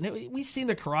we seen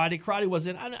the karate. Karate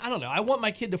wasn't. I don't know. I want my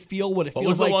kid to feel what it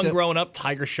feels like. What was the one growing up?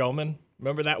 Tiger Showman.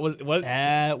 Remember that was what?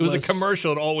 It was a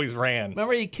commercial. It always ran.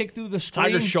 Remember he kicked through the screen?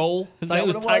 Tiger Shoal. It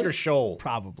was Tiger Shoal.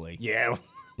 Probably. Yeah.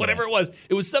 Whatever it was.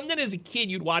 It was something as a kid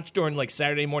you'd watch during like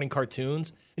Saturday morning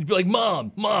cartoons. And you'd be like,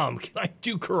 Mom, can I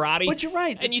do karate? But you're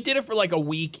right. And you did it for like a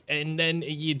week, and then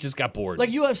you just got bored. Like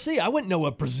UFC, I wouldn't know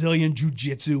what Brazilian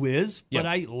Jiu-Jitsu is, but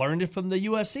I learned it from the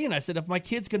UFC. And I said, if my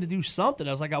kid's going to do something,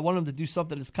 I was like, I want him to do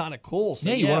something that's kind of cool. So,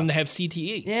 you want him to have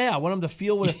CTE. Yeah, I want him to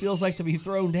feel what it feels like to be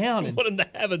thrown down. You want him to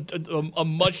have a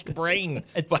mushed brain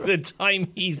by the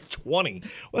time he's 20.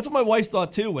 Well, that's what my wife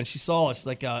thought, too, when she saw us. She's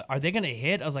like, are they going to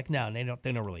hit? I was like, no, they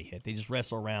don't really hit. They just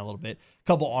wrestle around a little bit. A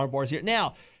couple arm bars here.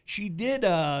 Now, she did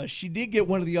get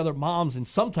one of the other moms in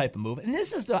some type of move. And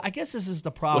I guess this is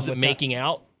the problem. Was it making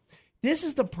out? This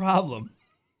is the problem.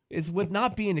 Is with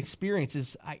not being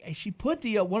experienced. She put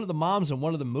one of the moms in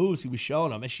one of the moves he was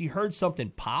showing them, and she heard something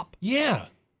pop. Yeah.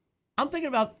 I'm thinking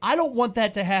about, I don't want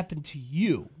that to happen to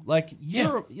you. Like,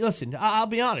 listen, I'll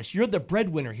be honest. You're the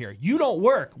breadwinner here. You don't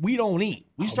work. We don't eat.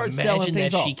 We start selling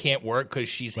things off. She can't work because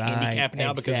she's handicapped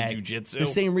now because of jiu-jitsu. The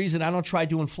same reason I don't try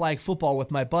doing flag football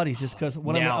with my buddies is because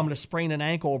when I'm going to sprain an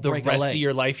ankle or break a leg. The rest of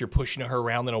your life, you're pushing her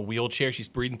around in a wheelchair. She's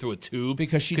breathing through a tube.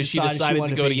 Because she decided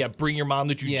to go to bring your mom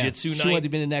to jiu-jitsu night. She wanted to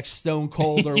be the next Stone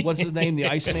Cold, or what's his name, the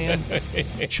Iceman?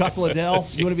 Chuck Liddell.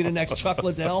 You want to be the next Chuck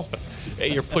Liddell?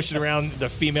 Hey, you're pushing around the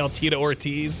female Tita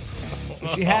Ortiz. So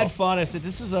she had fun. I said,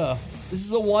 this is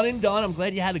a one and done. I'm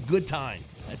glad you had a good time.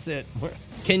 That's it.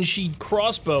 Can she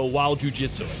crossbow while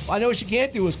jiu-jitsu? I know what she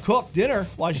can't do is cook dinner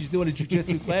while she's doing a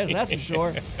jiu-jitsu class. That's for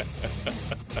sure.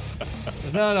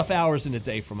 There's not enough hours in the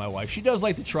day for my wife. She does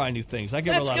like to try new things. I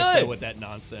give her a lot of credit with that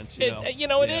nonsense. It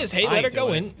is. Hey, let her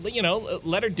go in.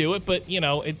 Let her do it. But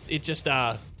it just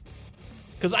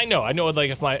because I know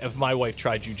like if my wife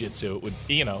tried jujitsu, it would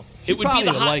it would be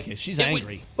the hot. Like it. She's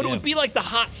angry, but it would be like the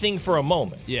hot thing for a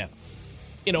moment. Yeah.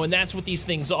 And that's what these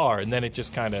things are, and then it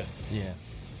just kind of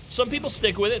Some people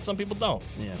stick with it, some people don't.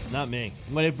 Yeah, not me.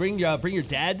 When they bring your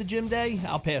dad to gym day,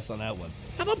 I'll pass on that one.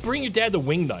 How about bring your dad to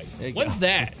wing night? When's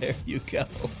that? There you go.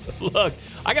 Look,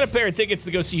 I got a pair of tickets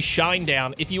to go see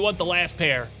Shinedown. If you want the last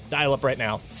pair, dial up right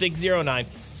now.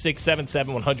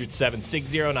 609-677-107.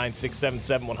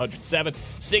 609-677-107.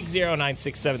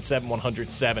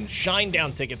 609-677-107.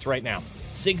 Shinedown tickets right now.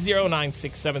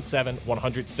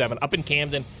 609-677-107. Up in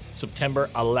Camden, September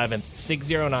 11th.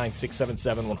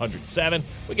 609-677-107.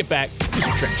 We get back to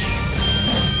some trash.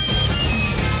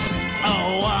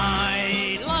 Oh,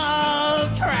 I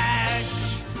love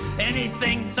trash.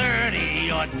 Anything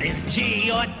dirty or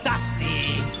dingy or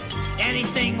dusty.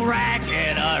 Anything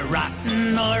ragged or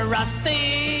rotten or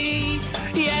rusty.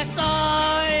 Yes,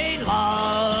 I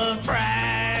love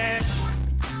trash.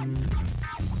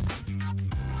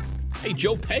 Hey,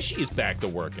 Joe Pesci is back to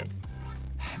working.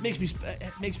 It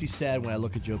makes me sad when I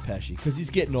look at Joe Pesci because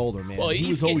he's getting older, man. Well, he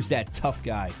was always that tough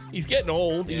guy. He's getting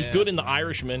old. He was good in The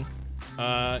Irishman.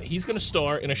 He's going to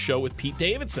star in a show with Pete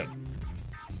Davidson.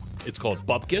 It's called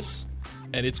Bupkis,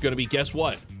 and it's going to be, guess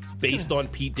what? Based on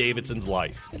Pete Davidson's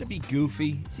life. It's going to be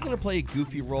goofy. Is he going to play a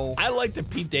goofy role? I like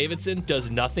that Pete Davidson does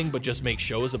nothing but just make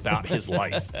shows about his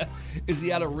life. Is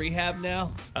he out of rehab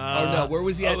now? Oh no, where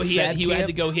was he at? He had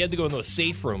to go into a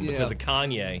safe room because of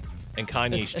Kanye and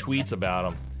Kanye's tweets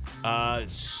about him.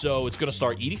 So it's going to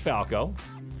star Edie Falco.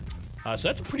 So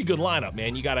that's a pretty good lineup,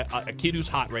 man. You got a kid who's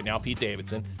hot right now, Pete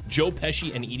Davidson, Joe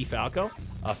Pesci, and Edie Falco.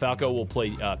 Falco will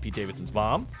play Pete Davidson's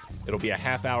mom. It'll be a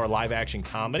half-hour live-action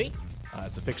comedy.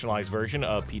 It's a fictionalized version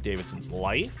of Pete Davidson's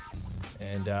life.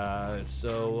 And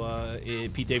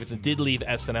Pete Davidson did leave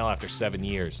SNL after 7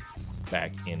 years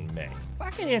back in May. If I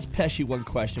could ask Pesci one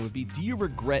question, would be, do you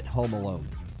regret Home Alone?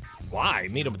 Why?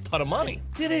 It made him a ton of money.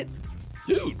 Did it?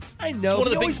 Dude, I know. It's one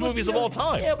of the biggest movies of all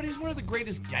time. Yeah, but he's one of the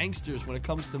greatest gangsters when it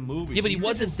comes to movies. Yeah, but he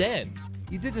wasn't then.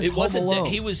 He did this. It wasn't Home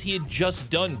Alone. then. He had just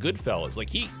done Goodfellas. Like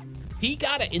he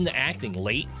got into acting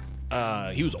late.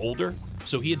 He was older,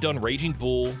 so he had done Raging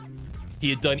Bull. He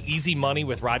had done Easy Money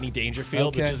with Rodney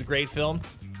Dangerfield, which is a great film,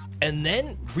 and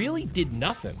then really did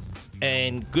nothing.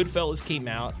 And Goodfellas came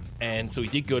out, and so he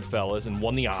did Goodfellas and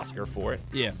won the Oscar for it.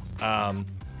 Yeah.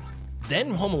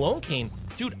 Then Home Alone came.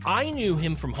 Dude, I knew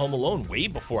him from Home Alone way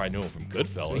before I knew him from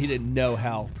Goodfellas. So he didn't know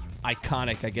how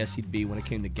iconic, I guess, he'd be when it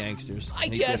came to gangsters. I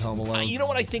guess. Home Alone. You know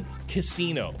what? I think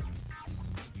Casino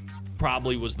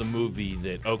probably was the movie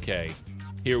that, okay,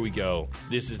 here we go.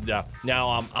 This is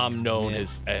now I'm known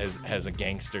as a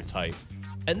gangster type.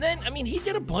 And then, I mean, he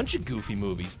did a bunch of goofy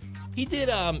movies. He did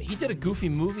a goofy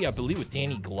movie, I believe, with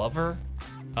Danny Glover.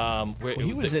 Where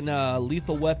he was in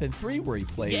Lethal Weapon 3 where he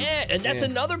played. Yeah, and that's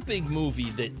another big movie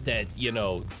that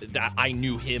I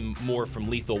knew him more from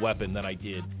Lethal Weapon than I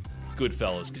did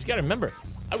Goodfellas. Because you got to remember,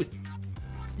 I was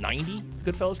 90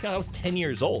 Goodfellas. I was 10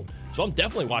 years old. So I'm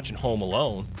definitely watching Home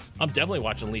Alone. I'm definitely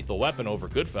watching Lethal Weapon over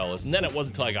Goodfellas. And then it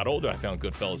wasn't until I got older I found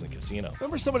Goodfellas and Casino.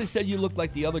 Remember somebody said you looked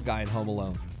like the other guy in Home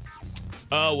Alone?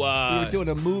 Oh, we were doing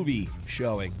a movie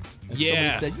showing. And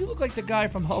somebody said, you look like the guy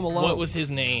from Home Alone. What was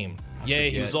his name?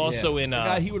 He was also in... the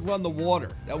guy, he would run the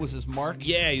water. That was his mark?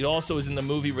 Yeah, he also was in the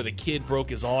movie where the kid broke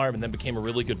his arm and then became a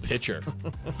really good pitcher.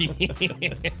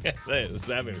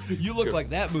 That movie. You look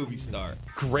like that movie star.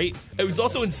 Great. It was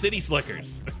also in City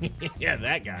Slickers. Yeah,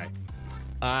 that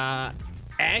guy.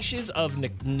 Ashes of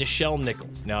Nichelle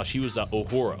Nichols. Now, she was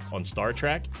Uhura on Star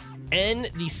Trek. And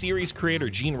the series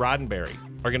creator, Gene Roddenberry,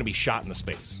 are going to be shot into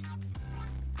space.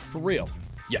 For real?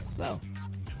 Yeah. No.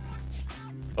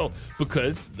 Oh,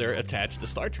 because they're attached to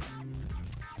Star Trek.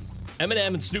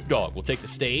 Eminem and Snoop Dogg will take the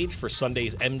stage for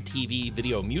Sunday's MTV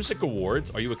Video Music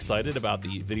Awards. Are you excited about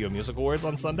the Video Music Awards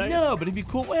on Sunday? No, but it'd be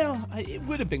cool. Well, it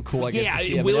would have been cool, I guess. Yeah, to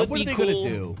see will Eminem. it What be are they cool? going to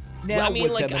do? Now, well, I mean,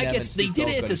 what's like, Eminem I guess they did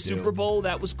it at the Super do? Bowl.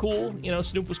 That was cool. You know,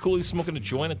 Snoop was cool. He was smoking a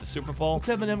joint at the Super Bowl. What's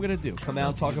Eminem going to do? Come out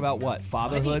and talk about what?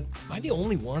 Fatherhood? Am I the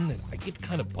only one that I get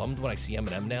kind of bummed when I see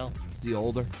Eminem now? Is he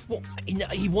older? Well,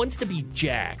 he wants to be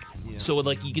jacked. Yeah. So,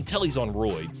 like, you can tell he's on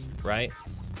roids, right?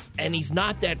 And he's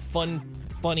not that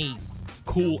funny,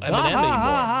 cool Eminem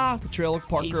anymore. The Trailer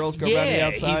Park Girls go around the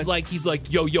outside. He's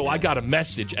like, yo, I got a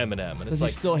message, Eminem. And Does he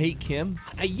still hate Kim?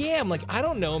 Yeah, I'm like, I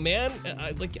don't know, man.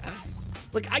 I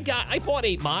bought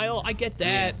 8 Mile. I get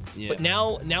that. Yeah. But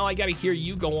now I got to hear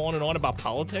you go on and on about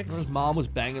politics. His mom was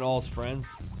banging all his friends.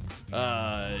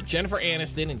 Jennifer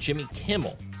Aniston and Jimmy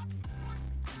Kimmel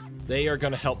They are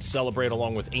going to help celebrate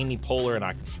along with Amy Poehler and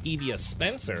Octavia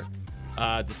Spencer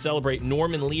to celebrate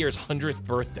Norman Lear's 100th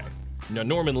birthday. You know,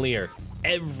 Norman Lear,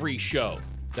 every show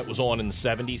that was on in the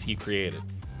 70s, he created.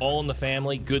 All in the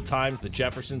Family, Good Times, The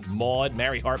Jeffersons, Maude,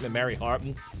 Mary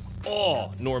Hartman,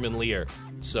 all Norman Lear.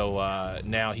 So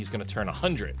now he's going to turn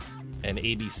 100, and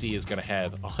ABC is going to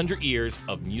have 100 years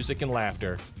of music and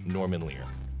laughter, Norman Lear.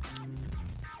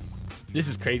 This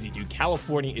is crazy, dude.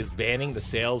 California is banning the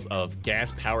sales of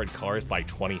gas-powered cars by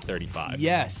 2035.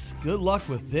 Yes. Good luck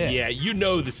with this. Yeah, you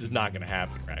know this is not going to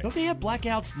happen, right? Don't they have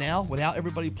blackouts now without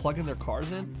everybody plugging their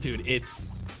cars in? Dude, it's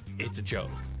a joke.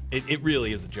 It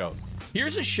really is a joke.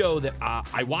 Here's a show that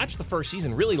I watched the first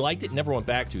season, really liked it, never went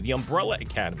back to. The Umbrella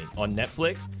Academy on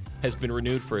Netflix has been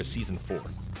renewed for a season 4.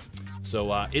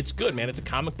 So it's good, man. It's a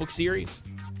comic book series.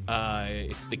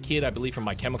 It's the kid, I believe, from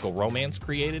My Chemical Romance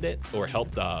created it or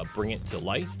helped bring it to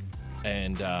life.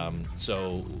 And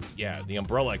so, yeah, the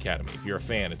Umbrella Academy. If you're a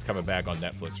fan, it's coming back on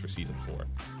Netflix for season 4.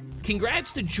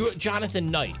 Congrats to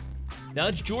Jonathan Knight. Now,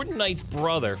 that's Jordan Knight's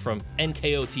brother from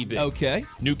NKOTB. Okay.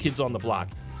 New Kids on the Block.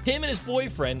 Him and his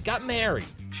boyfriend got married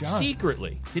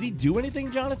secretly. Did he do anything,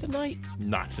 Jonathan Knight?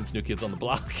 Not since New Kids on the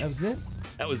Block. That was it?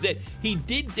 That was it. He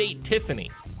did date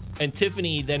Tiffany. And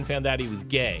Tiffany then found out he was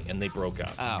gay, and they broke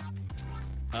up.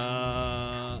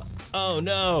 Oh,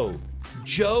 no.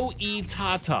 Joe E.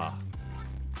 Tata.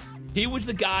 He was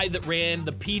the guy that ran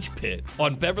the Peach Pit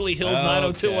on Beverly Hills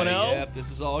 90210. Yep,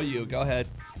 this is all you. Go ahead.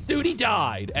 Dude, he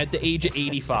died at the age of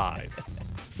 85.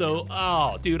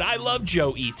 So, dude, I love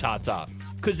Joe E. Tata.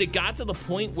 Because it got to the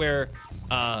point where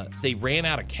they ran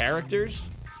out of characters.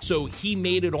 So he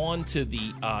made it on to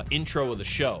the intro of the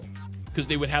show. Because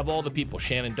they would have all the people,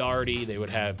 Shannon Doherty, they would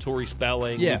have Tori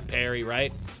Spelling, Luke Perry,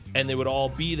 right? And they would all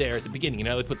be there at the beginning. You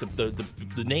know, they put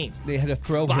the names. They had to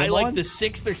throw By him on? the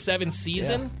 6th or 7th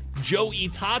season, Joe E.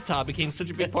 Tata became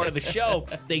such a big part of the show,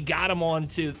 they got him on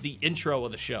to the intro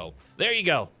of the show. There you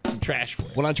go. Some trash for you.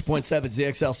 100.7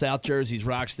 ZXL South Jersey's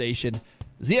Rock Station.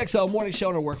 ZXL Morning Show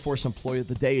and our Workforce Employee of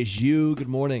the Day is you. Good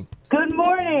morning. Good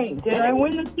morning. Did I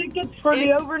win the tickets for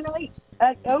the overnight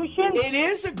at Ocean? It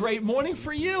is a great morning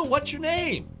for you. What's your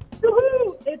name?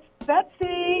 Woohoo! It's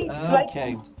Betsy.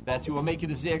 Okay, Betsy, we'll make you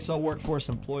the ZXL Workforce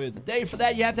Employee of the Day. For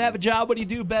that, you have to have a job. What do you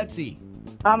do, Betsy?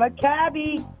 I'm a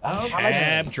cabbie.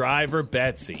 Cab driver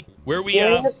Betsy. Where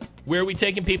are we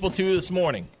taking people to this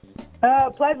morning?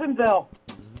 Pleasantville.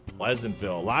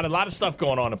 Pleasantville. A lot of stuff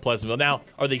going on in Pleasantville. Now,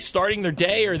 are they starting their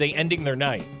day or are they ending their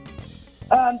night?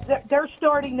 They're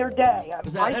starting their day.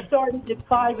 I started at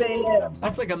 5 a.m.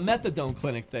 That's like a methadone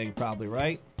clinic thing, probably,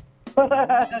 right?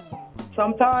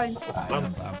 Sometimes.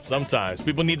 Sometimes.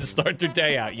 People need to start their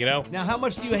day out, you know? Now, how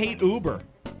much do you hate Uber?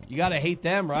 You got to hate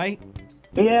them, right?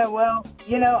 Yeah, well,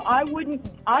 you know, I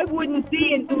wouldn't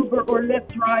be an Uber or Lyft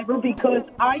driver because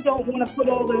I don't want to put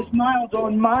all those miles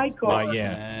on my car. Right,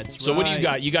 yeah. That's so right. What do you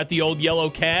got? You got the old yellow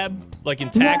cab, like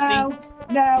in Taxi?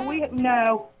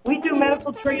 No. We do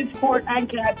medical transport and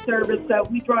cab service, so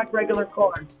we drive regular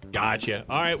cars. Gotcha.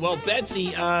 All right, well,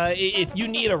 Betsy, if you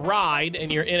need a ride and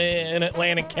you're in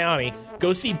Atlantic County,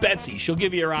 go see Betsy. She'll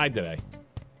give you a ride today.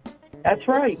 That's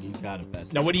right. You got it, Betsy.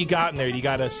 Now, what do you got in there? Do you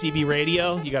got a CB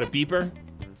radio? You got a beeper?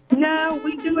 No,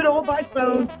 we do it all by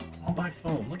phone. All by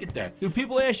phone. Look at that. Do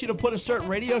people ask you to put a certain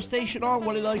radio station on?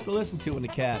 What do you like to listen to in the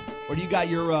cab? Or do you got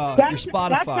your Spotify?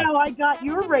 That's how I got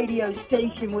your radio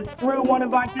station, was through one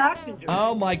of our passengers.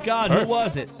 Oh, my God. Perfect. Who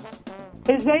was it?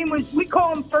 His name was, we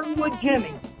call him Fernwood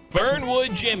Jimmy.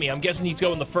 Fernwood Jimmy. I'm guessing he's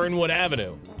going the Fernwood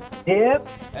Avenue. Yep.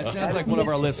 That sounds like one of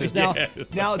our listeners. Now,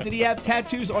 did he have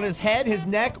tattoos on his head, his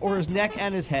neck, or his neck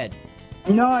and his head?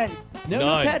 None.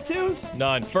 No tattoos?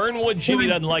 None. Fernwood Jimmy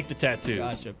doesn't like the tattoos.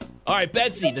 Gotcha. All right,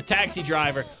 Betsy, the taxi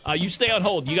driver. You stay on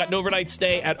hold. You got an overnight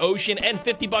stay at Ocean and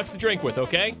 $50 to drink with,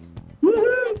 okay?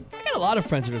 Woohoo! I got a lot of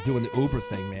friends that are doing the Uber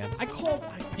thing, man. I called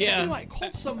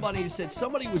somebody and said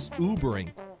somebody was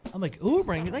Ubering. I'm like,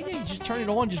 Ubering? Like, yeah, you just turn it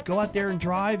on, just go out there and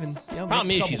drive. And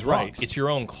problem is, she's right. It's your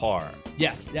own car.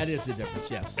 Yes, that is the difference,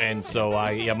 yes. And so,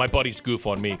 my buddies goof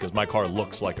on me because my car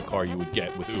looks like a car you would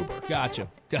get with Uber. Gotcha.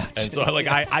 And so,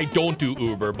 I don't do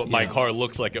Uber, but my car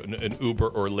looks like an Uber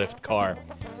or Lyft car.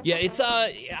 Yeah, it's,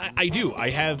 I do. I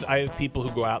have people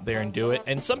who go out there and do it.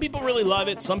 And some people really love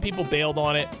it. Some people bailed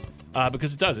on it.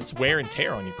 Because it does. It's wear and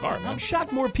tear on your car, man. I'm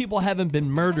shocked more people haven't been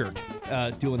murdered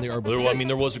doing the urban. I mean,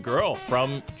 there was a girl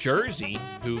from Jersey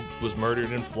who was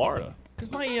murdered in Florida.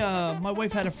 Because my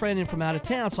wife had a friend in from out of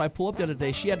town, so I pulled up the other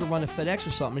day. She had to run a FedEx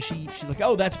or something, and she's like,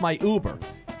 oh, that's my Uber.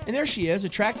 And there she is,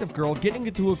 attractive girl, getting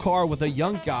into a car with a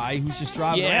young guy who's just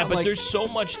driving around. Yeah, but like, there's so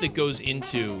much that goes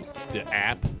into the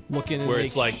app. Looking where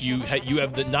it's like you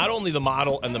have not only the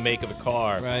model and the make of the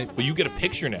car, right, but you get a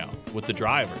picture now with the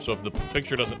driver. So if the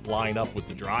picture doesn't line up with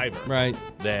the driver, right,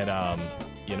 then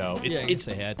it's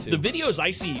they had to. The videos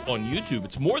I see on YouTube,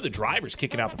 it's more the drivers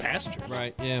kicking out the passengers,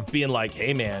 right? Yeah, being like,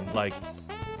 "Hey man, like."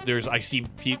 There's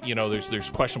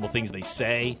questionable things they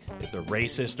say. If they're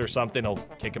racist or something, they'll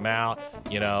kick them out.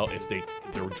 If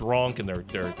they're drunk and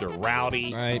they're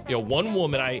rowdy. Right. One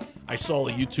woman I saw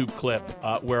a YouTube clip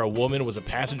where a woman was a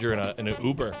passenger in an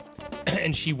Uber,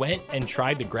 and she went and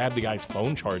tried to grab the guy's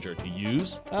phone charger to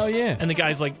use. Oh yeah. And the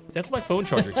guy's like, "That's my phone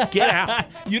charger. Get out."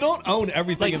 You don't own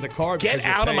everything in the car. Get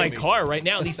out of my car right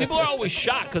now. And these people are always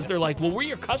shocked because they're like, "Well, we're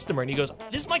your customer," and he goes,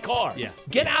 "This is my car. Yeah.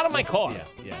 Get out of my car."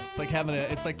 Yeah. It's like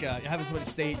having somebody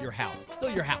stay at your house. It's still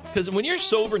your house. Because when you're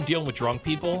sober and dealing with drunk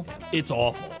people, it's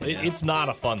awful. It's not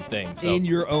a fun thing. So. In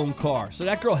your own car. So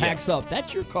that girl hacks up.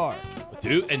 That's your car.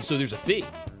 Dude, and so there's a fee.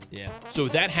 Yeah. So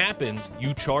if that happens,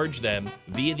 you charge them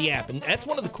via the app. And that's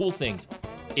one of the cool things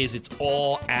is it's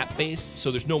all app-based, so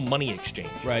there's no money exchange.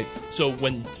 Right. So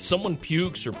when someone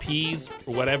pukes or pees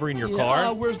or whatever in your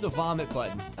car... where's the vomit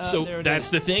button? So that's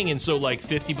the thing. And so like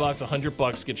 $50,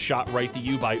 $100 gets shot right to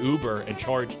you by Uber and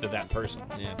charged to that person.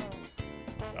 Yeah.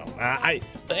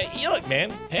 Look,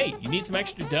 man. Hey, you need some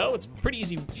extra dough? It's pretty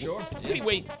easy. Sure. It's a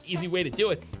pretty easy way to do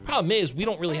it. Problem is, we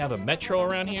don't really have a metro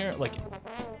around here. Like,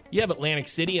 you have Atlantic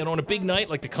City, and on a big night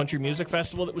like the Country Music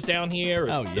Festival that was down here,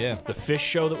 or the Fish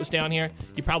Show that was down here,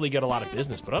 you probably get a lot of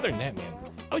business. But other than that, man,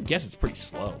 I would guess it's pretty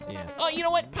slow. Yeah. You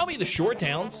know what? Probably the shore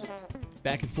towns.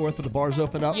 Back and forth with the bars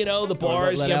open up. The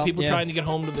bars. People trying to get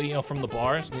home to the from the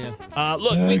bars. Yeah.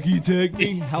 Look, can you take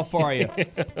me? How far are you?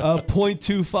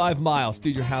 0.25 miles,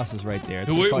 dude. Your house is right there.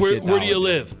 Where do you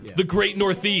live? Yeah. The Great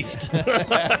Northeast.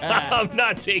 I'm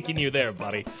not taking you there,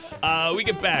 buddy. We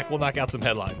get back. We'll knock out some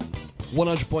headlines.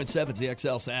 100.7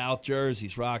 ZXL South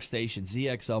Jersey's Rock Station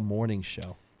ZXL Morning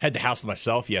Show. Had the house to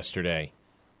myself yesterday,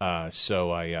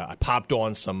 so I popped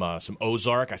on some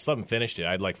Ozark. I still haven't finished it.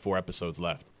 I had like 4 episodes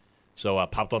left. So I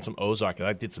popped on some Ozark and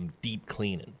I did some deep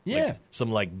cleaning. Yeah.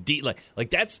 Deep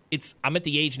I'm at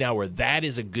the age now where that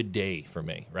is a good day for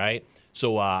me, right?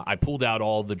 So I pulled out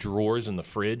all the drawers in the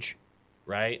fridge,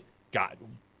 right? Got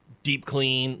deep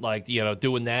clean,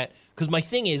 doing that. Because my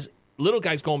thing is, little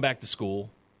guy's going back to school.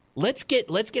 Let's get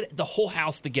the whole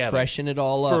house together. Freshen it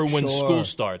all up for when school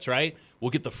starts, right?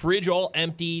 We'll get the fridge all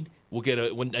emptied. We'll get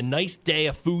a nice day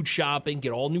of food shopping,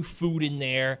 get all new food in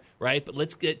there, right? But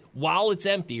let's get, while it's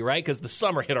empty, right? Because the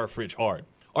summer hit our fridge hard.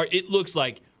 It looks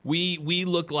like, we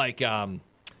look like,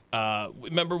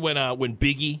 remember when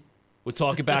Biggie would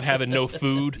talk about having no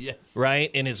food, yes,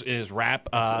 right? In his rap,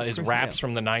 raps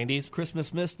from the 90s.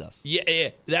 Christmas missed us.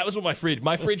 Yeah. That was what my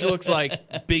fridge looks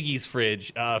like Biggie's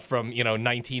fridge from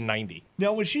 1990.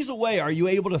 Now, when she's away, are you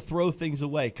able to throw things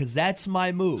away? Because that's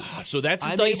my move. So that's a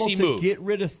I'm dicey able to move. get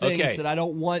rid of things that I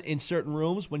don't want in certain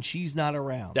rooms when she's not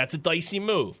around. That's a dicey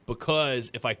move because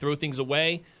if I throw things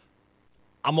away,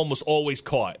 I'm almost always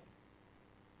caught.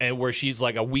 And where she's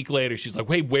like a week later, she's like,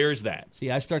 "Hey, where's that?"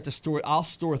 See, I'll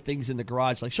store things in the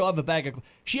garage. Like she'll have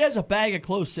she has a bag of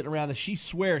clothes sitting around that she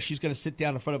swears she's going to sit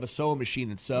down in front of a sewing machine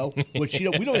and sew. Which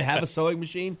we don't have a sewing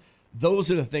machine.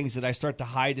 Those are the things that I start to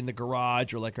hide in the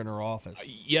garage or like in her office.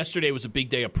 Yesterday was a big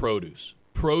day of produce.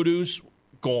 Produce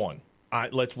gone.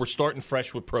 We're starting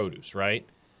fresh with produce, right?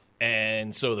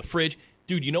 And so the fridge,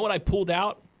 dude. You know what I pulled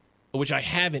out, which I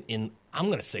haven't in, I'm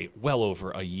going to say well over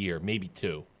a year, maybe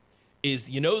 2.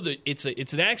 Is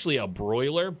it's actually a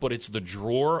broiler, but it's the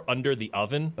drawer under the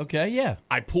oven. Okay, yeah.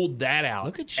 I pulled that out.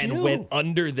 Look at you. And went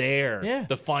under there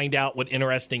to find out what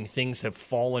interesting things have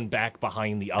fallen back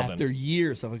behind the oven. After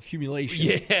years of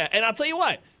accumulation. Yeah, and I'll tell you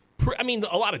what.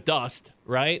 A lot of dust,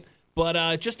 right?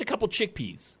 But just a couple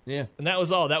chickpeas. Yeah. And that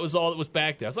was all. That was all that was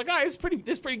back there. I was like, it's pretty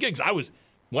good. Because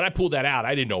when I pulled that out,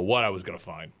 I didn't know what I was going to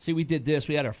find. See, we did this.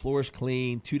 We had our floors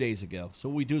cleaned 2 days ago. So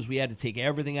what we do is we had to take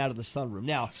everything out of the sunroom.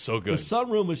 Now, so good. The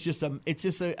sunroom was just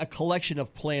a collection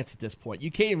of plants at this point.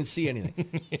 You can't even see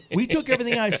anything. We took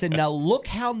everything out. I said, now look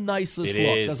how nice this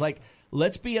looks. I was like,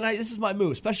 let's be, and this is my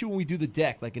move, especially when we do the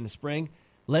deck, like in the spring.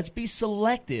 Let's be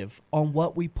selective on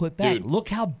what we put back. Dude, look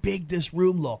how big this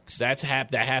room looks. That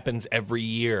happens every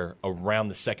year around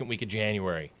the second week of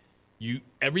January.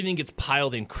 Everything gets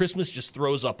piled in. Christmas just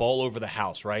throws up all over the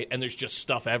house, right? And there's just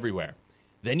stuff everywhere.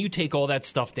 Then you take all that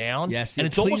stuff down, Yes, and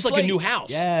it's clean almost like a slate. new house.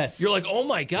 Yes. You're like, oh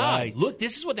my God, Right. look,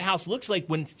 this is what the house looks like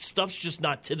when stuff's just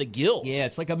not to the gills. Yeah,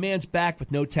 it's like a man's back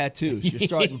with no tattoos. You're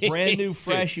starting brand new,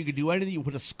 fresh. You could do anything. You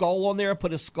put a skull on there,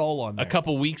 put a skull on there. A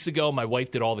couple weeks ago, my wife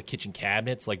did all the kitchen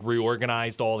cabinets, like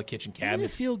reorganized all the kitchen cabinets. Doesn't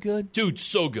it feel good? Dude,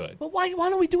 so good. But why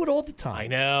don't we do it all the time? I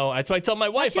know. That's why I tell my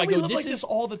wife, Why I can't we go, live this like is this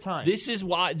all the time. This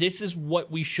is what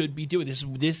we should be doing.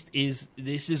 This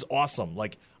is awesome.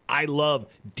 Like, I love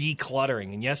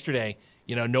decluttering. And yesterday,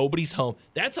 nobody's home.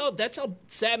 That's how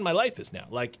sad my life is now.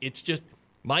 Like, it's just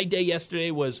my day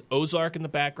yesterday was Ozark in the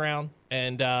background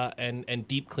and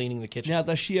deep cleaning the kitchen. Now,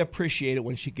 does she appreciate it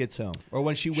when she gets home or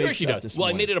when she wakes Sure, she up does. this Well,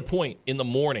 morning? I made it a point in the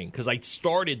morning because I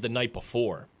started the night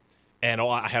before, and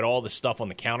I had all the stuff on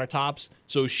the countertops,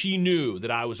 so she knew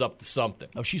that I was up to something.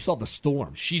 Oh, she saw the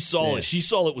storm. She saw it. She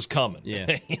saw it was coming.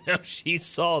 Yeah. She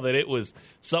saw that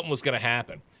something was going to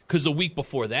happen. Because the week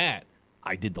before that,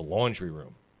 I did the laundry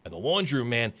room. And the laundry room,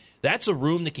 man, that's a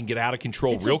room that can get out of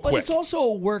control real quick. But it's also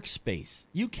a workspace.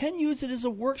 You can use it as a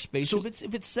workspace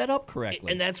if it's set up correctly.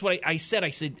 And that's what I said. I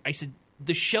said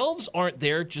the shelves aren't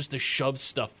there just to shove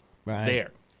stuff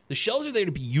there. The shelves are there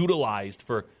to be utilized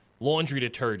for laundry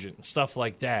detergent and stuff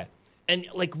like that. And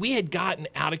like we had gotten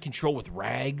out of control with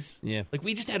rags. Yeah. Like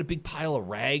we just had a big pile of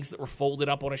rags that were folded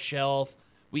up on a shelf.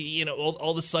 We,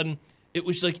 all of a sudden it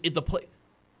was like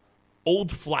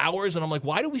old flowers, and I'm like,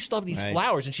 why do we still have these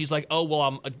flowers? And she's like, oh, well,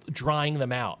 I'm drying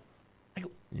them out. I go,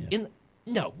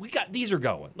 no, these are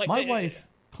going. Like, my wife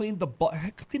cleaned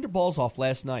her balls off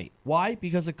last night. Why?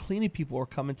 Because the cleaning people were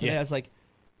coming today. Yeah. I was like,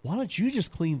 why don't you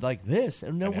just clean like this?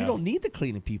 And no, we don't need the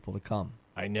cleaning people to come.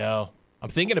 I know. I'm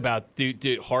thinking about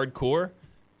hardcore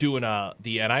doing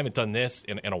and I haven't done this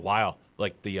in a while.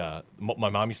 Like my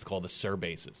mom used to call the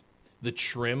surbases. The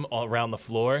trim all around the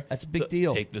floor. That's a big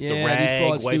deal. Take the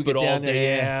rag, wipe it all down. They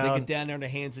get down there on their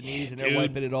hands and knees, and they're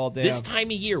wiping it all down. This time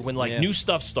of year, when new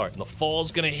stuff starts, and the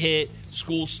fall's going to hit,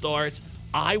 school starts,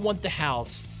 I want the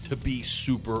house to be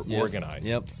super organized.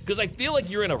 Yep. Because I feel like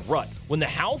you're in a rut. When the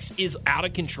house is out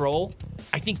of control,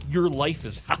 I think your life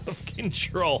is out of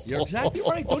control. You're exactly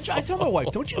right. I tell my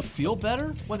wife, don't you feel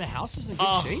better when the house is in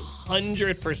good shape?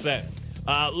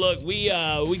 100%. Look,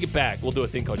 we get back. We'll do a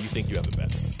thing called You Think You Have It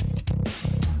Better.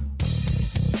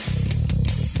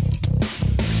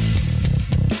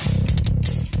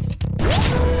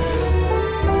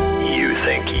 You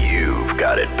think you've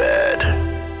got it bad.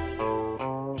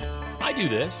 I do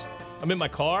this. I'm in my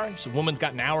car. Some woman's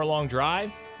got an hour-long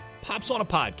drive. Pops on a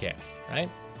podcast, right?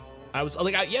 I was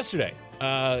like out yesterday.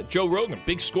 Joe Rogan,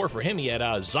 big score for him. He had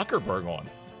Zuckerberg on.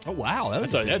 Oh, wow.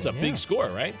 That's a big score,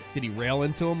 right? Did he rail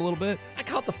into him a little bit? I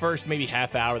caught the first maybe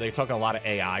half hour. They were talking a lot of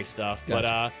AI stuff.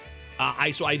 Gotcha.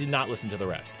 But I did not listen to the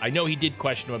rest. I know he did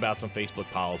question him about some Facebook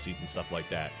policies and stuff like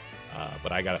that.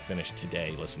 But I got to finish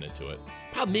today listening to it.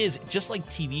 Problem is, just like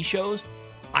TV shows,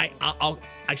 I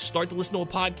start to listen to a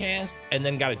podcast and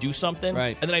then got to do something,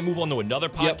 right? And then I move on to another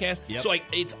podcast. Yep. So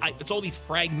it's all these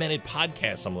fragmented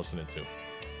podcasts I'm listening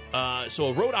to. So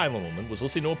a Rhode Island woman was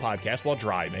listening to a podcast while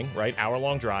driving, right?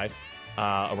 Hour-long drive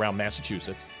around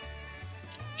Massachusetts.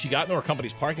 She got into her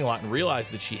company's parking lot and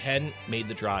realized that she hadn't made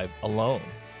the drive alone.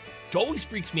 It always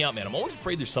freaks me out, man. I'm always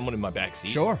afraid there's someone in my back seat.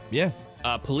 Sure, yeah.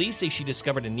 Police say she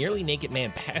discovered a nearly naked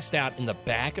man passed out in the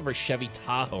back of her Chevy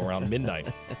Tahoe around midnight.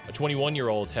 A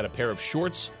 21-year-old had a pair of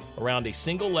shorts around a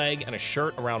single leg and a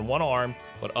shirt around one arm,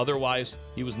 but otherwise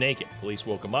he was naked. Police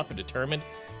woke him up and determined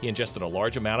he ingested a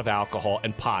large amount of alcohol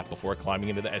and pot before climbing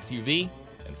into the SUV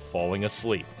and falling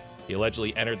asleep. He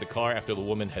allegedly entered the car after the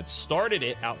woman had started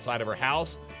it outside of her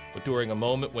house, but during a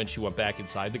moment when she went back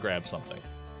inside to grab something.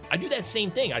 I do that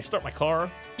same thing. I start my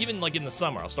car, even like in the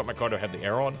summer, I'll start my car to have the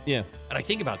air on. Yeah. And I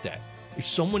think about that. Is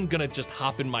someone going to just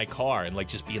hop in my car and like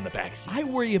just be in the back seat? I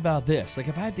worry about this. Like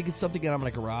if I had to get something out of my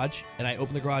garage and I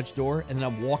open the garage door and then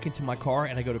I'm walking to my car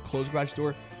and I go to close the garage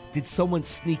door, did someone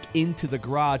sneak into the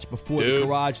garage before the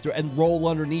garage door and roll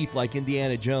underneath like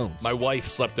Indiana Jones? My wife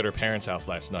slept at her parents' house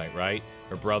last night, right?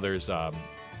 Her brother's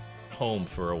home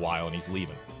for a while and he's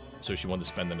leaving. So she wanted to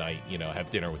spend the night,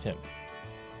 have dinner with him.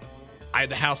 I had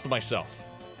the house to myself.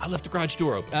 I left the garage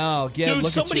door open. Oh, yeah. Dude,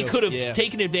 look somebody at you. could have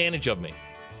taken advantage of me.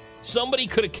 Somebody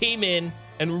could have came in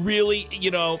and really,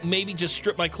 maybe just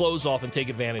strip my clothes off and take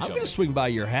advantage of I'm me. going to swing by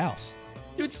your house.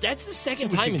 Dude, that's the second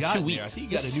time in 2 weeks. I see you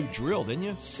got a new drill, didn't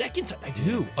you? Second time. I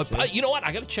do. You know what?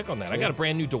 I got to check on that. Sure. I got a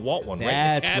brand new DeWalt one right in the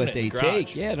That's cabinet what they in the garage.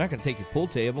 take. Yeah, they're not going to take your pool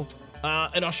table.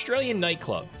 An Australian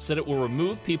nightclub said it will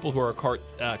remove people who are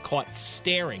caught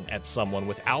staring at someone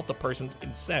without the person's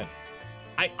consent.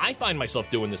 I find myself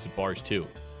doing this at bars, too.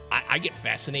 I get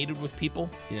fascinated with people.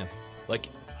 Yeah. Like,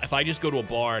 if I just go to a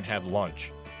bar and have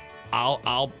lunch,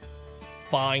 I'll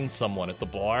find someone at the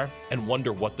bar and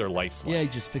wonder what their life's like. Yeah, you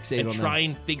just fixate on and try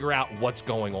them. and figure out what's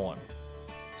going on.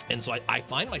 And so I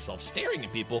find myself staring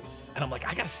at people, and I'm like,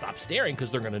 I got to stop staring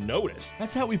because they're going to notice.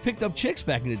 That's how we picked up chicks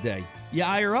back in the day. You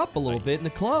eye her up a little bit in the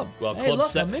club. Well, hey,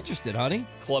 look, I'm interested, honey.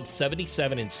 Club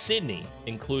 77 in Sydney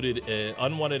included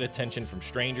unwanted attention from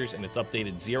strangers and its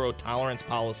updated zero-tolerance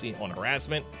policy on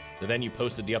harassment. The venue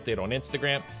posted the update on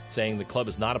Instagram, saying the club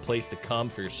is not a place to come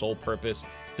for your sole purpose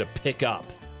to pick up.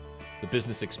 The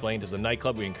business explained, as a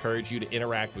nightclub, we encourage you to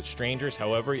interact with strangers.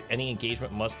 However, any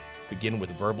engagement must begin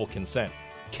with verbal consent.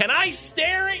 Can I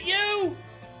stare at you?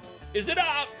 Is it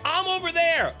I'm over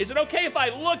there. Is it okay if I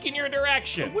look in your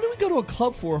direction? What do we go to a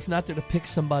club for if not there to pick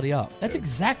somebody up? That's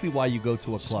exactly why you go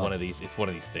to a club. It's one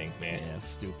of these things, man. Yeah, it's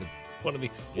stupid. One of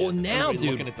the well now, dude.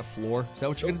 Looking at the floor. Is that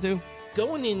what you're gonna do?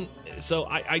 Going in. So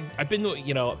I've been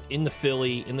in the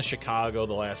Philly, in the Chicago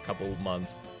the last couple of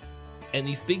months, and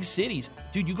these big cities,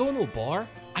 dude. You go into a bar,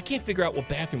 I can't figure out what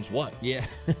bathroom's what. Yeah,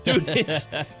 dude. It's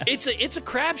a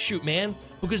crapshoot, man.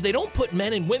 Because they don't put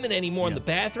men and women anymore in the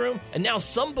bathroom, and now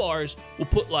some bars will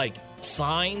put like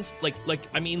signs, like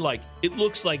it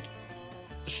looks like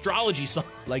astrology signs,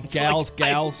 like gals,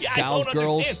 girls.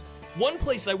 Understand. One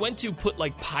place I went to put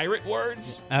like pirate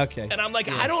words. Okay, and I'm like,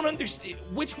 I don't understand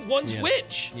which one's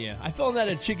which. Yeah, I found that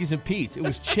at Chickies and Pete's. It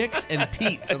was Chicks and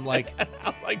Pete's. I'm like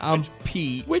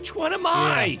Pete. Which one am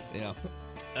I?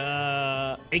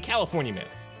 Yeah. A California man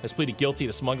has pleaded guilty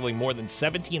to smuggling more than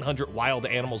 1,700 wild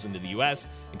animals into the U.S.,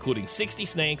 including 60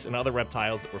 snakes and other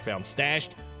reptiles that were found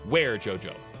stashed. Where,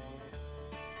 JoJo?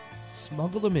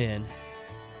 Smuggled them in.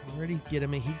 Where did he get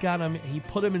them in? He got them. He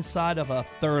put them inside of a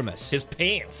thermos. His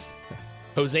pants.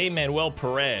 Jose Manuel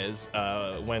Perez,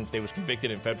 Wednesday, was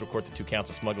convicted in federal court of 2 counts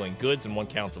of smuggling goods and 1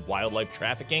 count of wildlife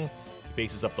trafficking. He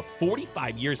faces up to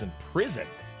 45 years in prison.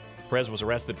 Perez was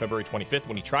arrested February 25th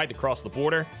when he tried to cross the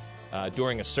border.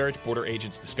 During a search, border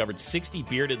agents discovered 60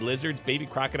 bearded lizards, baby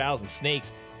crocodiles, and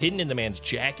snakes hidden in the man's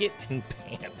jacket and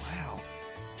pants. Wow.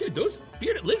 Dude, those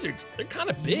bearded lizards, they're kind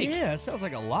of big. Yeah, it sounds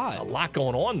like a lot. There's a lot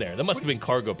going on there. That must have been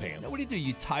cargo pants. What do?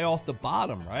 You tie off the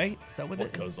bottom, right? Is that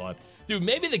what goes on? Dude,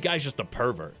 maybe the guy's just a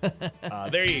pervert.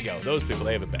 There you go. Those people,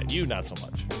 they have it bad. You, not so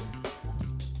much.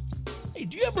 Hey,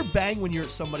 do you ever bang when you're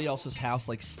at somebody else's house,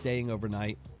 like staying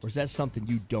overnight? Or is that something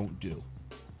you don't do?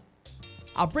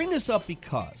 I'll bring this up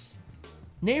because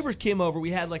neighbors came over. We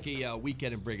had like a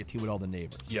weekend in Brigantine with all the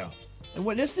neighbors. Yeah. And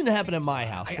when this didn't happen at my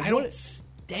house. I don't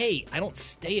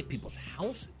stay at people's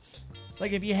houses.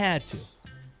 Like if you had to.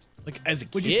 Like as a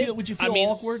Would kid? you feel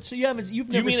awkward? So you've never You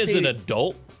mean stayed... as an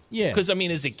adult? Yeah. Because I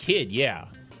mean as a kid, yeah.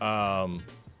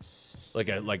 Like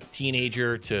a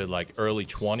teenager to like early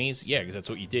 20s. Yeah, because that's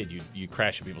what you did. You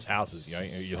crash at people's houses,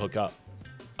 you hook up.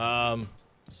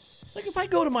 Like if I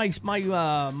go to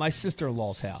my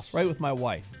sister-in-law's house, right, with my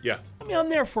wife. Yeah. I mean, I'm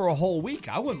there for a whole week.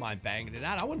 I wouldn't mind banging it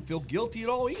out. I wouldn't feel guilty at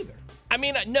all either. I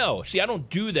mean, no. See, I don't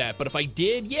do that. But if I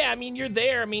did, yeah, I mean, you're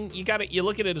there. I mean, you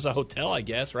look at it as a hotel, I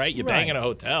guess, right? You bang in a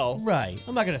hotel. Right.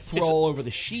 I'm not going to throw all over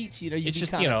the sheets. You'd be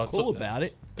kind of cool about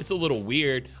it. It's a little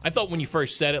weird. I thought when you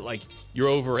first said it, like, you're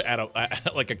over at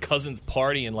a cousin's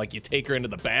party and, like, you take her into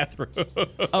the bathroom.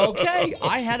 Okay.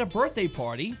 I had a birthday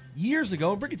party years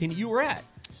ago in Brigantine you were at.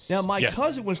 Now, my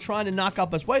cousin was trying to knock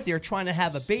up his wife. They were trying to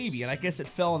have a baby, and I guess it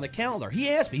fell on the calendar. He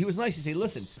asked me. He was nice. He said,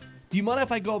 listen, do you mind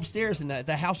if I go upstairs? And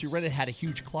the house you rented had a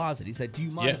huge closet. He said, do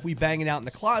you mind if we bang it out in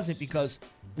the closet because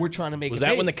we're trying to make a baby? Was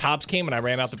that when the cops came and I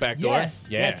ran out the back door? Yes,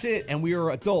 that's it. And we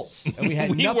were adults, and we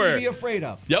had nothing to be afraid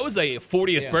of. That was a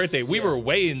 40th birthday. We were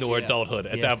way into adulthood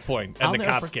at that point, and the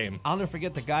cops came. I'll never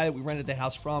forget the guy that we rented the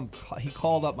house from. He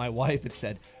called up my wife and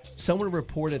said, someone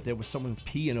reported there was someone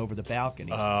peeing over the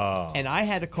balcony. Oh. And I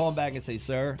had to call him back and say,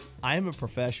 sir, I am a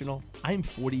professional. I am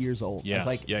 40 years old. Yeah. I was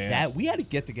like, we had a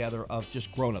get-together of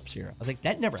just grown-ups here. I was like,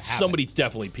 that never happened. Somebody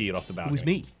definitely peed off the balcony. It was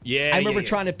me. Yeah, I remember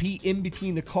trying to pee in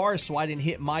between the cars so I didn't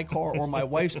hit my car or my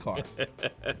wife's car.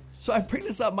 So I bring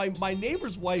this up. My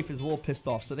neighbor's wife is a little pissed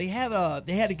off. So they had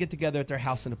to get together at their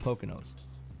house in the Poconos.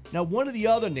 Now, one of the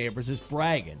other neighbors is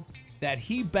bragging that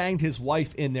he banged his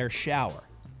wife in their shower.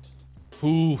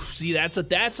 Ooh, see, that's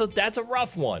a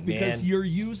rough one, man. Because you're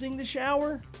using the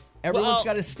shower? Everyone's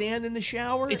got to stand in the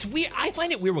shower? It's weird. I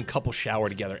find it weird when couples shower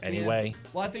together anyway. Yeah.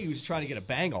 Well, I think he was trying to get a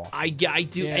bang off. I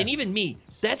do. Yeah. And even me,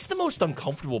 that's the most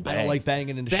uncomfortable bang. I don't like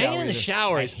banging in the shower. Banging in the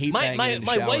shower is...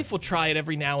 My wife will try it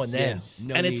every now and then.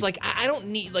 Yeah, and it's like, I don't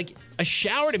need... Like, a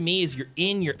shower to me is you're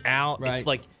in, you're out. Right. It's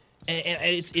like... And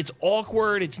it's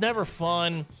awkward. It's never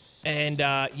fun. And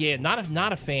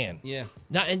not a fan. Yeah.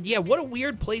 What a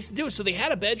weird place to do it. So they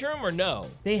had a bedroom or no?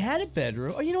 They had a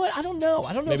bedroom. Oh, you know what? I don't know.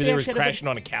 Maybe they were crashing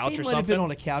on a couch or something. They might have been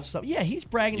on a couch or something. Yeah, he's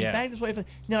bragging. Yeah. He banged his wife.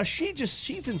 Now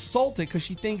she's insulted because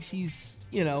she thinks he's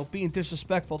being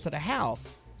disrespectful to the house.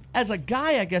 As a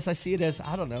guy, I guess I see it as,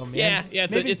 I don't know, man. Yeah,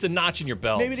 it's a notch in your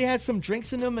belt. Maybe they had some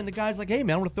drinks in them, and the guy's like, hey,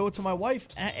 man, I want to throw it to my wife.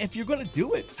 If you're going to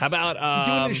do it. How about...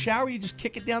 you do it in the shower, you just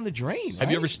kick it down the drain, Have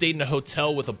you ever stayed in a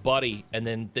hotel with a buddy, and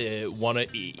then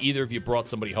either of you brought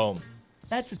somebody home?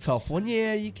 That's a tough one.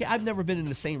 Yeah, you can. I've never been in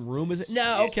the same room as it.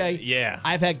 No, okay. Yeah.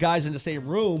 I've had guys in the same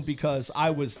room because I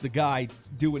was the guy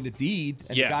doing the deed,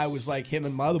 and the guy was like, him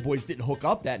and my other boys didn't hook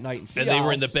up that night. And they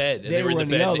were in the bed. They were in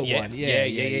the other one.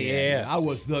 Yeah. I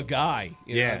was the guy.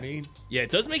 You know what I mean? Yeah,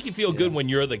 it does make you feel good when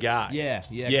you're the guy. Yeah.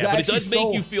 But it does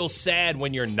make you feel sad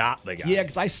when you're not the guy. Yeah,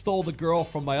 because I stole the girl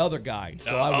from my other guy.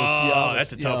 So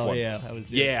that's a tough one. Yeah, that was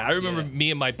it. Yeah, I remember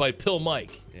me and my buddy, Pill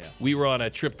Mike. Yeah. We were on a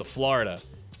trip to Florida.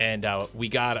 And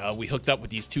we hooked up with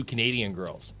these two Canadian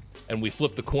girls, and we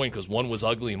flipped the coin because one was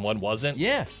ugly and one wasn't.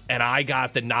 Yeah. And I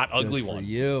got the not ugly Good for one.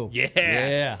 you.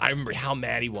 Yeah. I remember how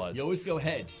mad he was. You always go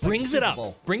heads. Brings it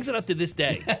up to this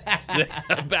day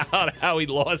about how he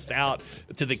lost out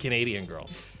to the Canadian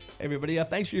girls. Hey, everybody,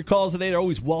 thanks for your calls today. They're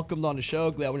always welcomed on the show.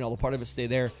 Glad when you're all a part of it. Stay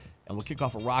there. And we'll kick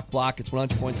off a rock block. It's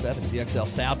 100.7 ZXL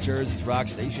South Jersey's rock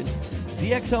station.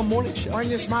 ZXL Morning Show. When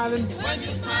you're smiling, when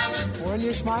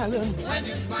you're smiling,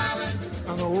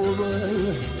 and the whole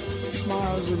world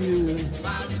smiles with you.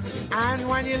 And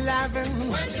when you're laughing,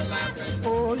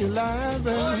 oh, you're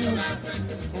laughing.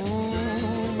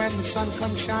 When the sun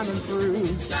comes shining through.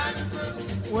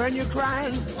 When you're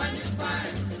crying,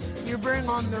 you bring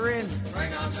on the rain.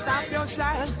 Stop your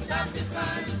sighing.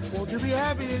 Won't you be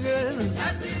happy again?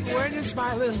 When you're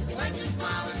smiling.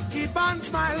 Keep on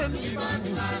smiling.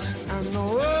 And the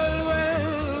world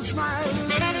will smile.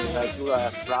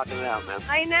 That's rocking it out, man.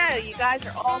 I know. You guys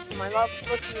are awesome. I love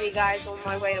listening to you guys on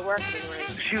my way to work in the morning.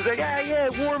 She was like, yeah,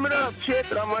 warming up, Chip.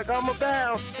 And I'm like, I'm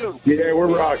about to. Yeah, we're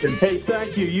rocking. Hey,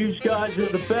 thank you. You guys are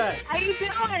the best. How you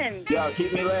doing? Yeah,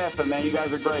 keep me laughing, man. You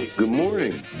guys are great. Good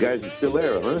morning. You guys are still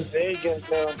there, huh? There you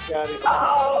go, Scotty.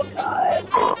 Oh,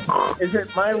 God. Is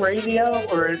it my radio,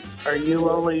 or are you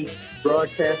only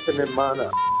broadcasting in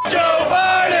mono? Joe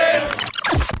Biden!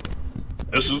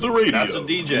 This is the radio. That's a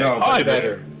DJ. No, Hi,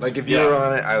 better. Like, if you were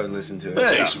on it, I would listen to it.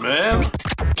 Thanks, man.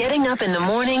 Getting up in the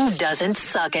morning doesn't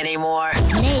suck anymore.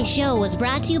 Today's show was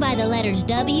brought to you by the letters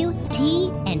W, T,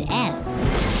 and F.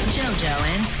 JoJo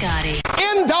and Scotty.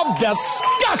 End of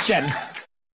discussion.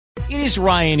 It is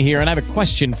Ryan here, and I have a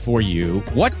question for you.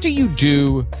 What do you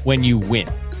do when you win?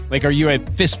 Like, are you a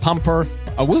fist pumper,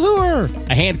 a woohooer,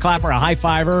 a hand clapper, a high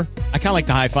fiver? I kind of like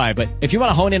the high five, but if you want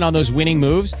to hone in on those winning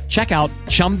moves, check out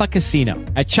Chumba Casino.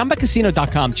 At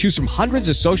ChumbaCasino.com, choose from hundreds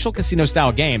of social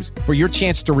casino-style games for your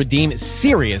chance to redeem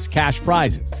serious cash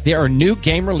prizes. There are new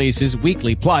game releases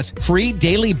weekly, plus free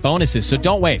daily bonuses. So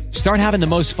don't wait. Start having the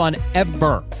most fun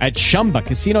ever at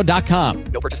ChumbaCasino.com.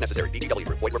 No purchase necessary. VGW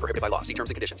Group. Void where prohibited by law. See terms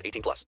and conditions. 18+.